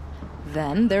few.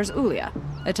 Then there's Ulia,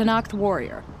 a Tenakth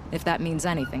warrior, if that means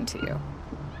anything to you.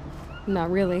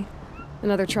 Not really.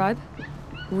 Another tribe?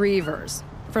 Reavers,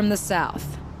 from the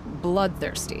south.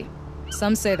 Bloodthirsty.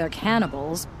 Some say they're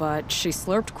cannibals, but she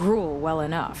slurped gruel well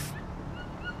enough.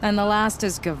 And the last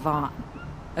is Gavan,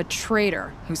 a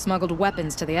traitor who smuggled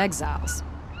weapons to the exiles.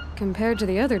 Compared to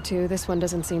the other 2, this one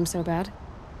doesn't seem so bad.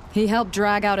 He helped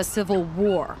drag out a civil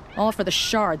war, all for the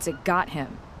shards it got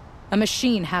him. A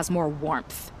machine has more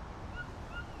warmth.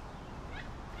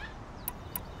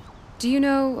 Do you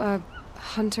know a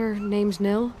hunter named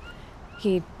Nil?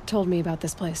 He told me about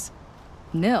this place.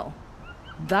 Nil?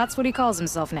 That's what he calls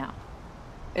himself now.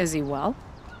 Is he well?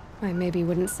 I maybe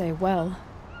wouldn't say well.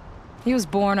 He was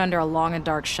born under a long and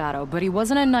dark shadow, but he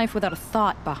wasn't a knife without a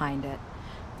thought behind it.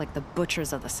 Like the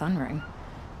butchers of the Sun Ring.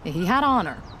 He had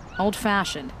honor,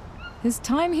 old-fashioned. His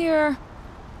time here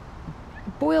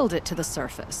boiled it to the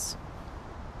surface.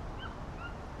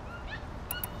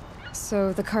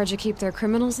 So the Karja keep their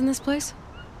criminals in this place?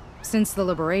 Since the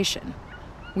liberation.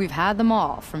 We've had them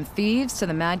all, from thieves to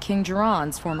the Mad King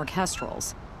Jiran's former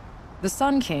kestrels. The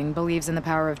Sun King believes in the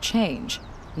power of change,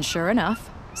 and sure enough,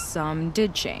 some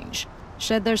did change.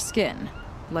 Shed their skin,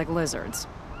 like lizards.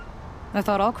 I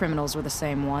thought all criminals were the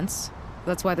same once.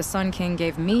 That's why the Sun King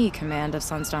gave me command of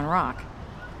Sunstone Rock.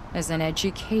 As an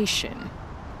education.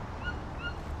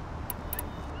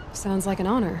 Sounds like an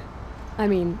honor. I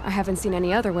mean, I haven't seen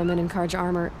any other women in Karja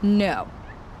armor. No.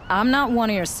 I'm not one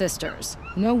of your sisters.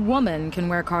 No woman can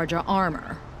wear Karja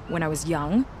armor. When I was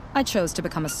young, I chose to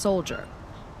become a soldier.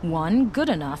 One good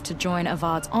enough to join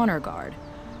Avad's honor guard.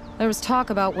 There was talk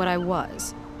about what I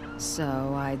was.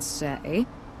 So I'd say,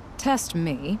 test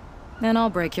me, and I'll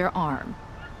break your arm.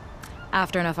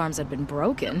 After enough arms had been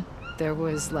broken, there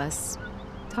was less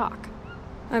talk.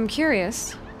 I'm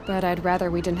curious, but I'd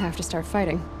rather we didn't have to start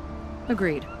fighting.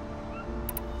 Agreed.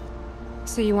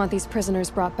 So you want these prisoners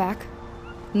brought back?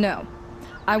 No.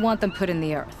 I want them put in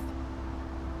the earth.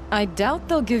 I doubt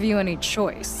they'll give you any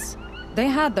choice. They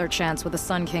had their chance with the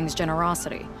Sun King's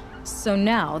generosity, so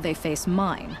now they face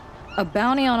mine. A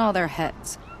bounty on all their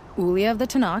heads. Ulia of the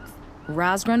Tenakth,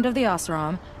 Rosgrund of the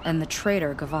Oseram, and the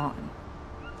traitor Gavan.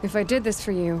 If I did this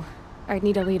for you, I'd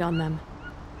need a lead on them.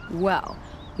 Well,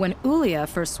 when Ulia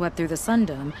first swept through the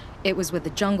Sundom, it was with the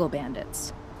jungle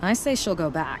bandits. I say she'll go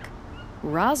back.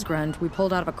 Rosgrund we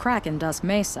pulled out of a crack in Dusk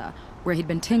Mesa, where he'd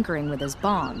been tinkering with his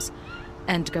bombs.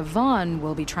 And Gavan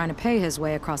will be trying to pay his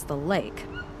way across the lake.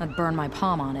 I'd burn my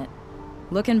palm on it.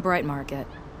 Look in Bright Market.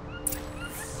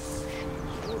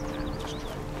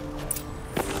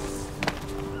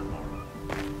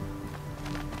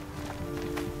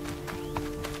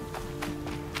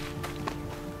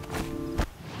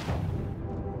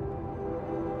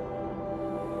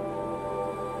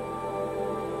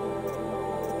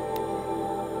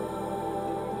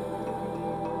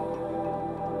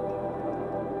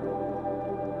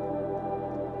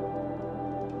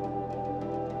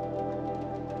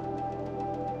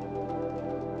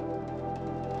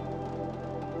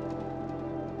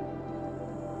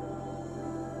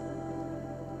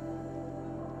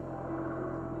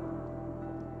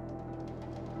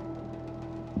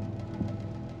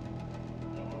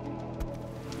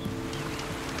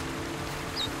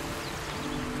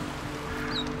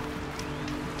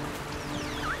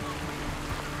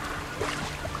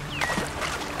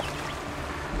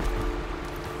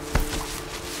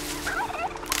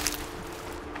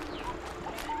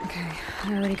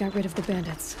 already got rid of the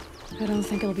bandits. I don't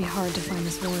think it'll be hard to find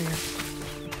this warrior.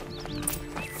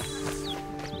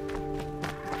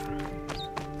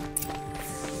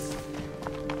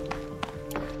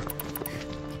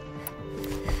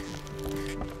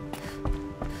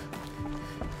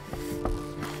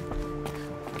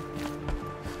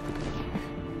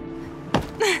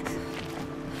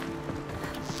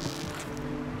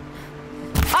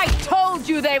 I told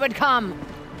you they would come!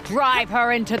 Drive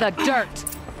her into the dirt!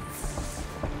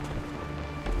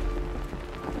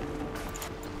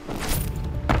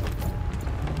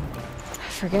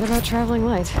 Forget about traveling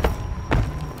light.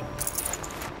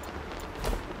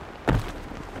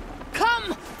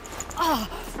 Come! Ah,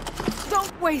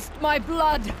 don't waste my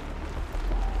blood!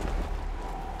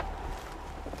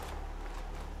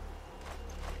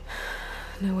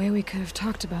 No way we could have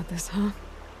talked about this, huh?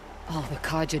 All the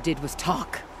Carja did was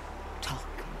talk. Talk,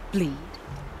 bleed,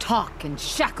 talk and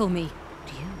shackle me.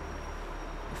 And you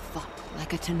fought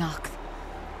like a Tanakh.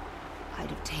 I'd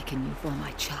have taken you for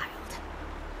my child.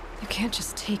 You can't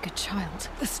just take a child.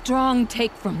 The strong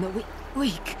take from the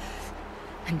weak.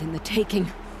 And in the taking,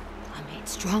 I'm made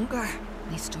stronger.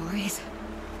 These stories,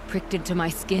 pricked into my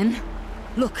skin.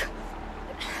 Look.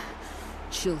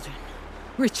 Children,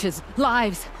 riches,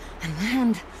 lives, and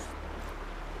land.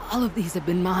 All of these have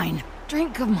been mine.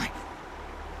 Drink of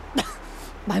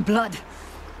my blood,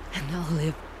 and I'll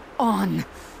live on.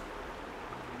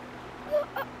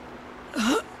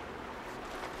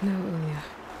 No, Ulia.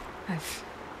 I've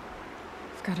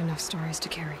got enough stories to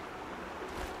carry.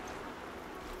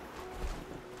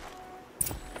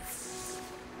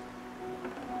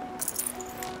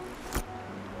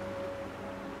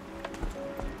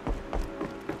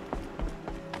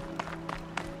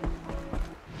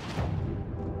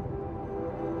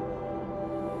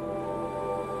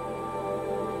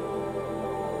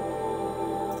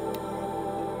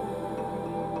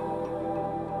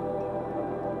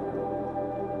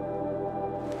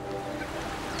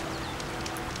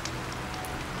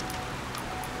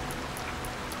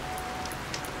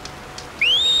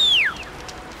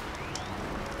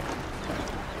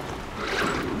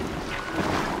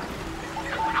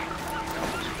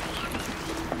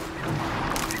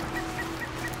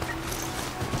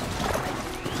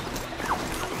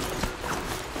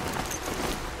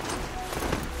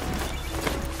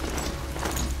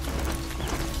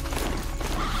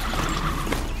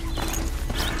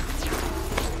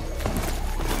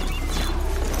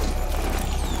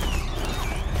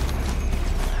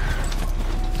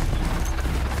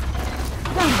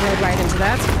 Right into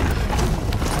that.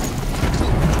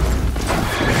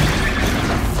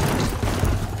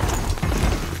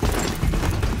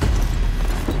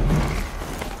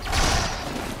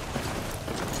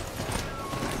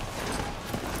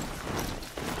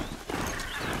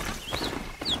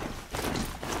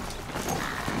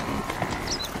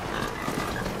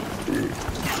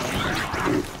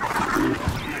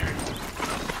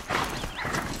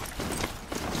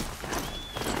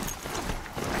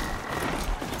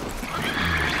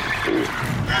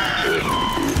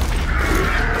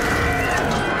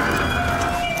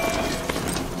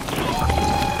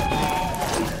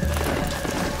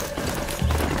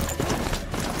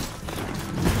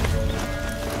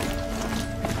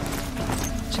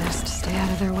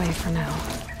 Their way for now.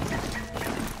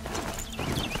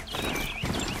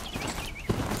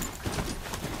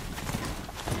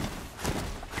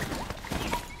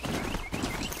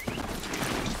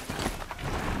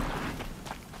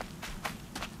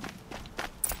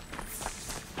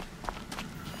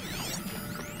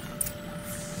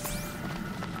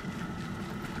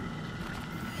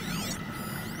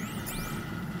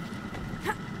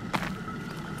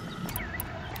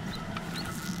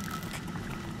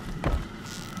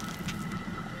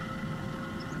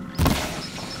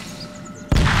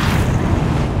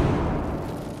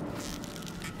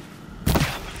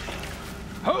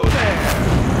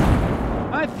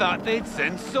 Thought they'd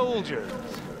send soldiers.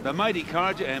 The mighty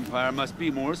Carja Empire must be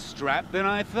more strapped than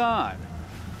I thought.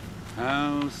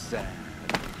 How sad.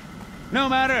 No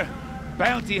matter.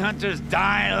 Bounty hunters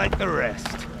die like the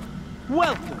rest.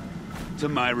 Welcome to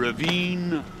my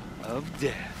ravine of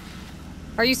death.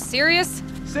 Are you serious?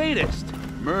 Sadist,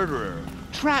 murderer,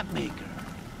 trapmaker.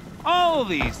 All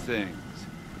these things.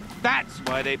 That's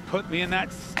why they put me in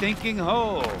that stinking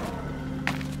hole.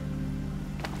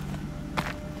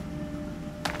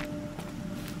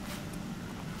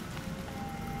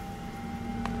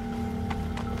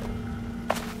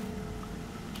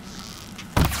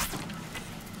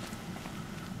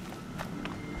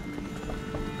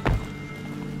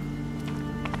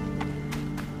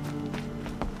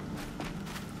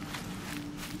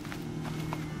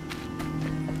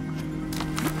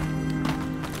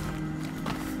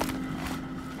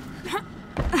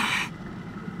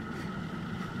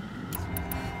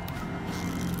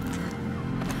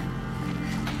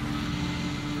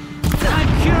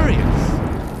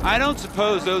 I don't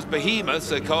suppose those behemoths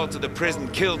that called to the prison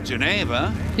killed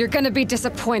Geneva. You're gonna be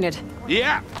disappointed.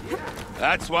 Yeah,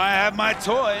 that's why I have my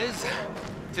toys,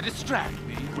 to distract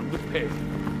me from the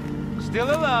pain.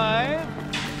 Still alive?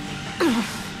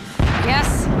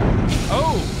 Yes?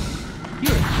 Oh,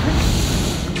 you're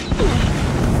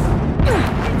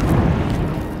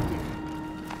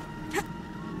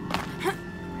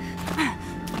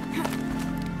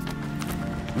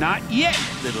not yet,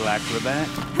 little acrobat.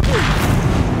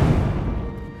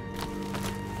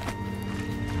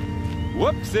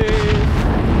 Whoopsie!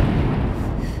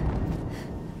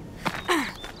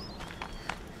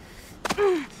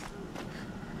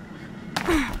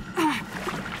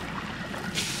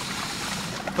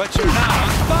 But you're not on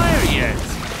fire yet!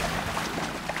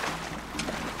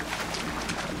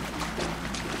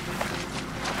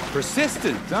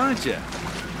 Persistent, aren't you?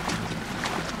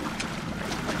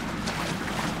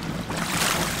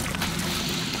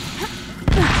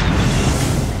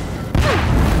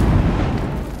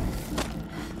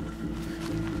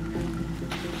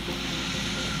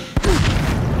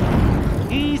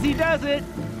 Easy does it.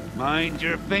 Mind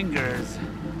your fingers.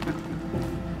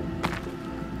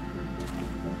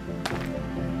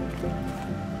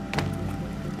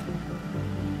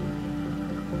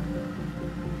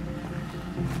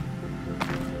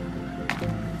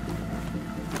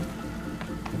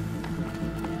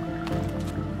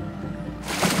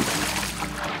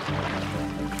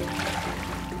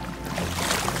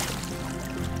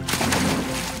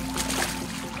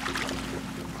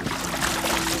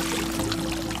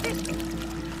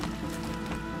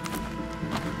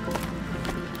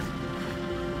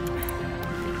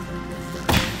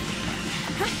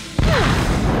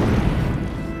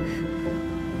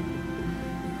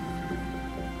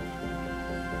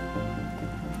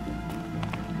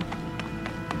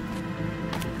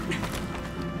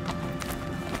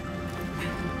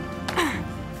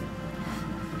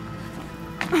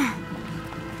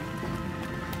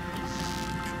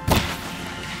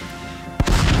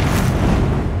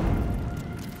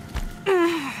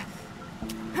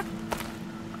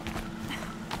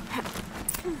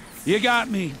 You got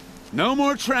me. No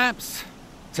more traps.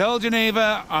 Tell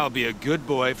Geneva I'll be a good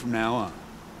boy from now on.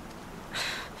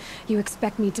 You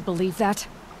expect me to believe that?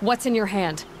 What's in your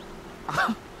hand?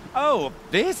 Oh,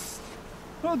 this?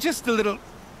 Well, just a little...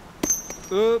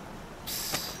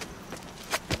 Oops.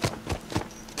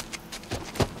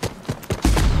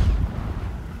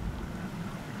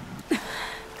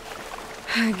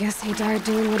 I guess he died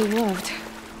doing what he loved.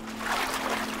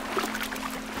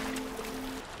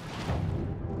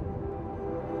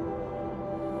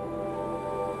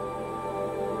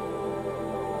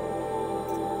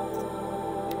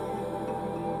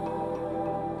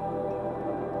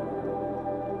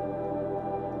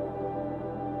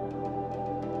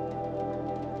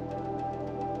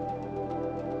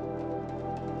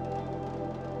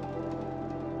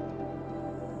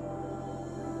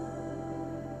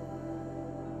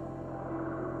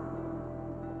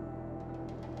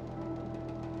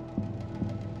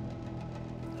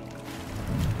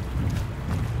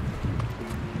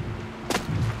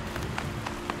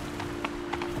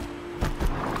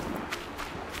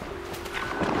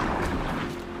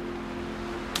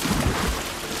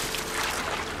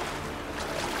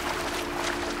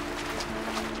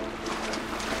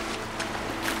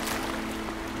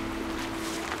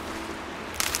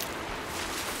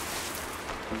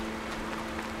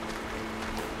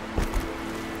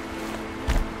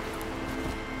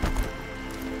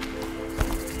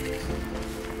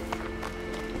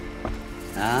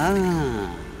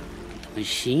 Ah,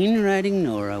 machine-riding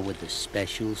Nora with a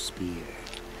special spear.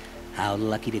 How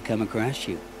lucky to come across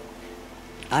you.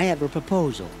 I have a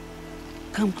proposal.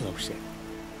 Come closer.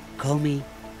 Call me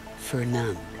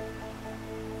Fernand.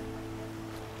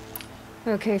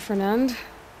 Okay, Fernand.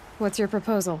 What's your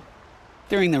proposal?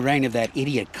 During the reign of that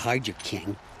idiot Carja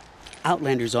King,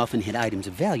 Outlanders often hid items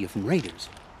of value from raiders.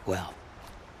 Well,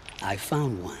 I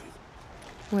found one.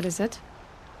 What is it?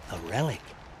 A relic.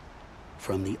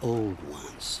 From the old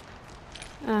ones.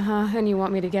 Uh-huh, and you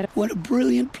want me to get it? What a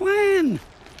brilliant plan!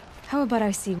 How about I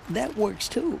see? That works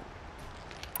too.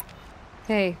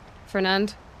 Hey,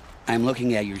 Fernand? I'm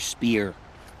looking at your spear.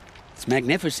 It's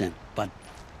magnificent, but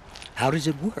how does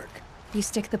it work? You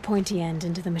stick the pointy end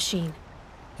into the machine.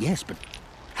 Yes, but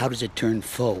how does it turn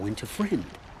foe into friend?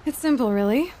 It's simple,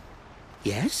 really.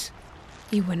 Yes?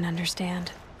 You wouldn't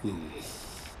understand.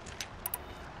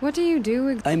 What do you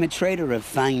do? I'm a trader of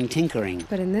fine tinkering.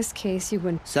 But in this case, you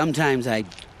wouldn't. Sometimes I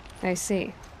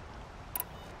see.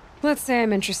 Let's say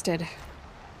I'm interested.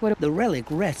 What? The relic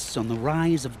rests on the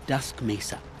rise of Dusk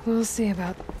Mesa. We'll see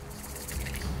about...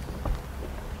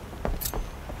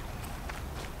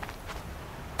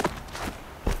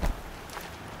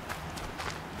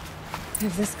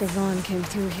 If this Gavon came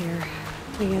through here,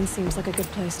 the inn seems like a good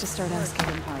place to start asking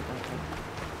him.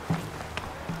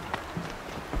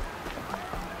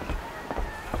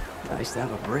 Nice to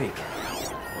have a break.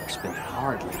 Work's been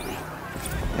hard lately.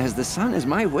 As the sun is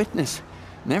my witness,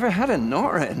 never had a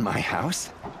Nora in my house.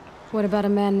 What about a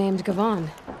man named Gavon?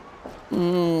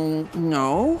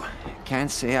 No. Can't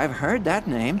say I've heard that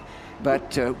name.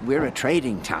 But we're a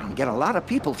trading town. Get a lot of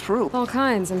people through. All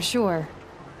kinds, I'm sure.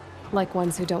 Like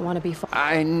ones who don't want to be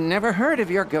I never heard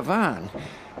of your Gavon.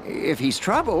 If he's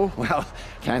trouble, well,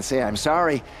 can't say I'm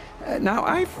sorry. Now,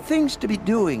 I've things to be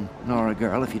doing, Nora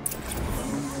girl, if you...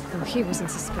 Oh, he wasn't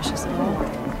suspicious at all.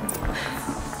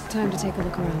 Time to take a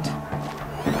look around.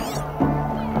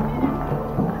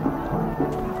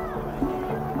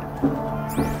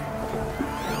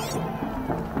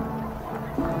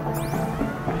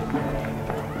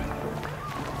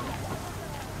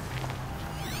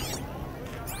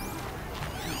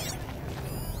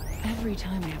 Every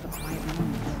time I have a quiet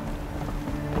moment.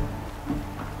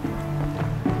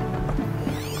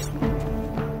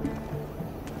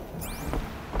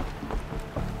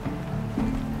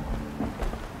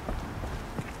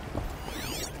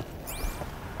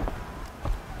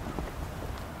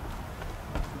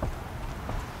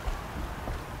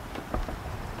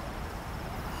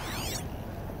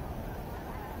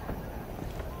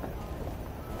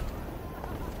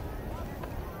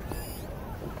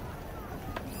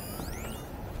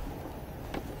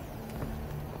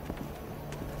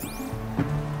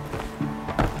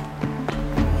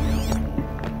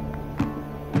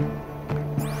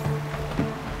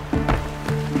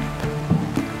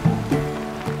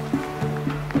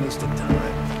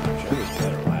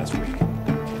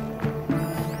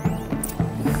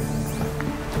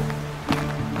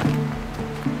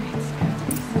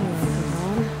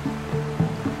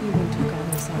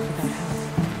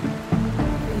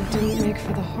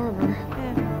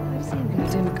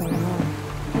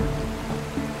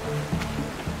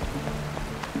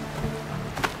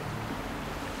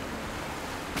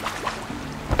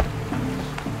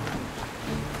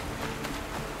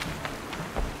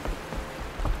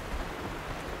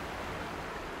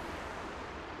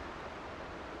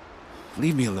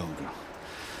 Leave me alone, girl.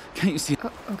 Can't you see...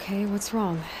 Okay, what's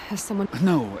wrong? Has someone...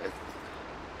 No.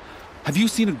 Have you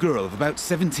seen a girl of about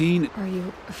 17? Are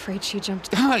you afraid she jumped...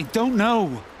 I don't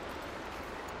know.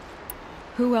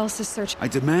 Who else is searching? I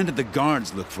demanded the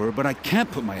guards look for her, but I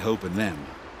can't put my hope in them.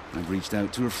 I've reached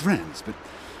out to her friends, but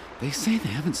they say they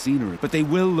haven't seen her. But they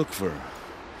will look for her.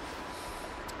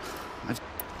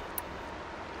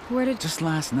 Where did... Just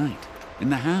last night. In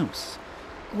the house.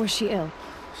 Was she ill?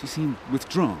 She seemed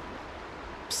withdrawn.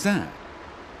 Sad.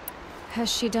 Has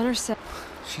she done herself?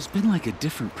 She's been like a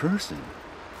different person.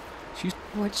 She's...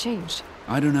 What changed?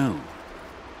 I don't know.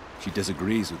 She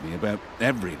disagrees with me about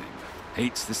everything.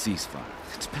 Hates the ceasefire.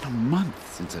 It's been a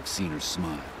month since I've seen her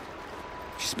smile.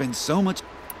 She spends so much...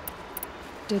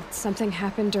 Did something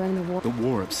happen during the war? The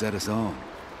war upset us all.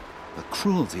 The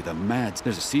cruelty, the mad...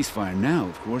 There's a ceasefire now,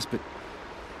 of course, but...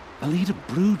 Alita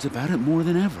broods about it more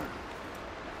than ever.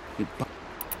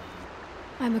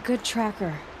 I'm a good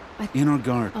tracker. In our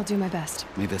guard. I'll do my best.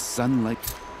 May the sunlight...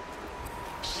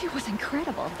 She was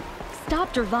incredible.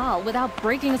 Stopped Derval without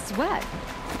breaking a sweat.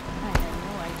 I had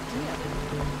no idea.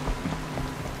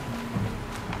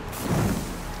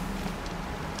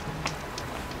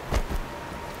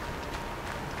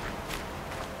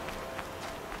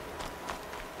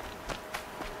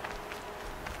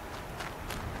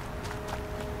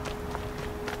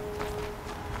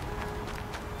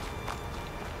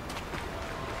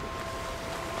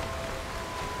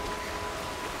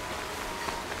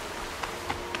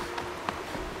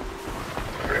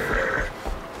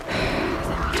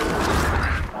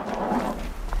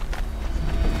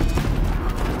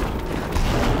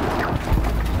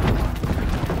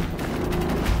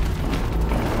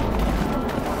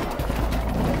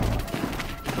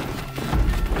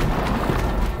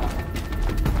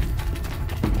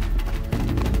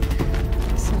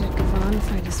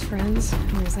 Friends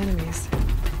and his enemies.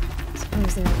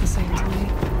 Suppose they look the same to me.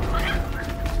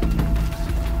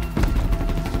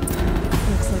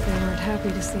 Looks like they weren't happy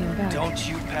to see him back. Don't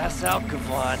you pass out,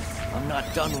 Gavon. I'm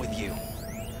not done with you.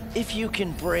 If you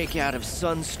can break out of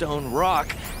Sunstone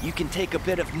Rock, you can take a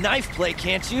bit of knife play,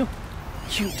 can't you?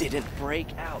 You didn't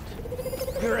break out.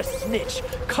 You're a snitch.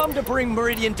 Come to bring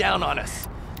Meridian down on us.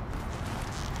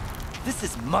 This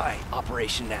is my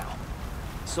operation now,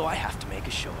 so I have to make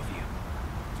a show of you.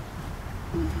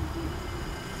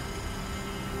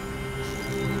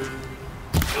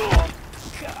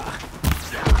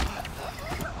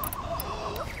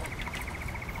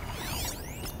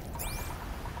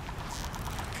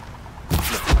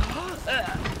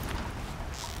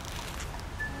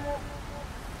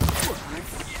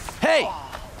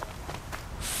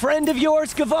 friend of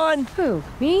yours, Kavan? Who,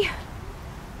 me?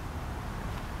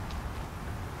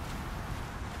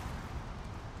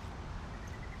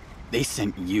 They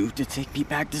sent you to take me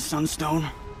back to Sunstone?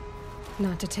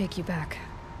 Not to take you back.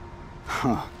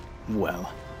 Huh.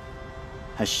 Well,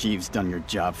 Hashiv's done your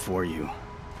job for you.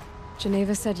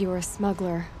 Geneva said you were a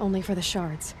smuggler, only for the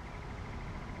shards.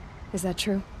 Is that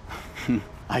true?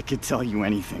 I could tell you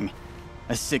anything.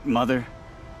 A sick mother,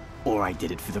 or I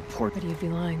did it for the port. But you'd be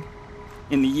lying.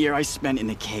 In the year I spent in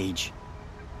the cage,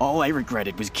 all I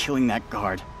regretted was killing that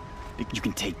guard. You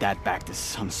can take that back to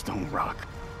Sunstone Rock.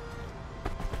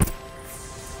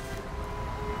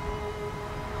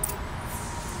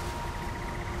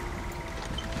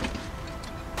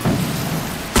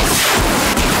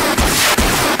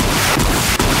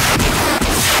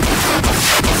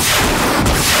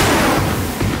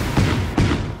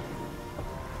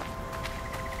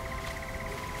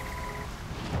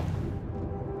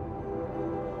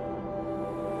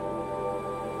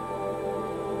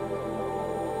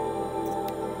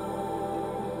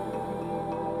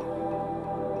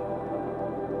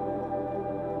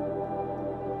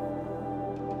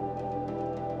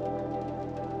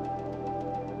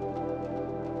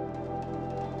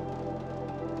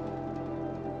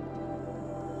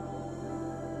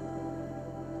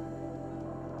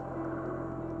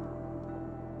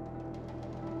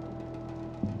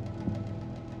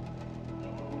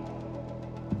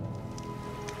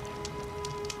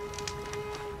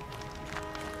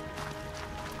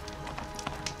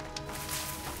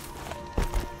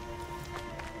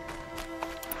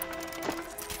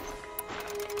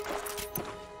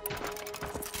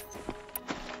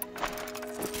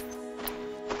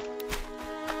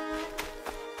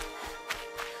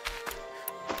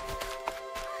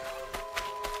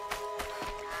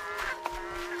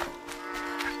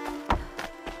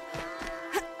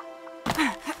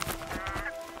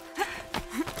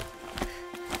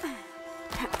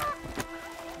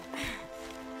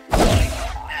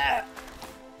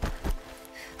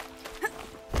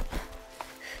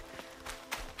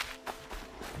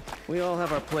 We all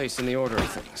have our place in the order of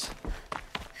things.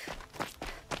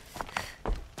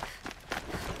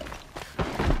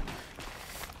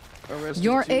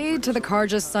 Your aid to the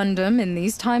Carja Sundom in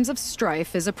these times of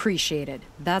strife is appreciated.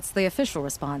 That's the official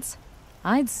response.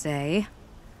 I'd say...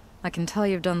 I can tell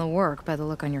you've done the work by the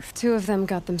look on your... Two of them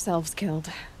got themselves killed.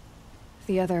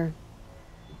 The other...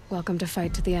 welcome to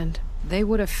fight to the end. They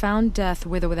would have found death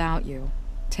with or without you.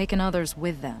 Taken others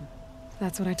with them.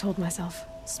 That's what I told myself.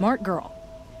 Smart girl.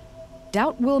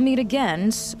 Doubt we'll meet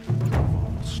again. Stormed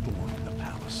the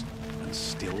palace, and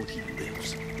still he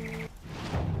lives.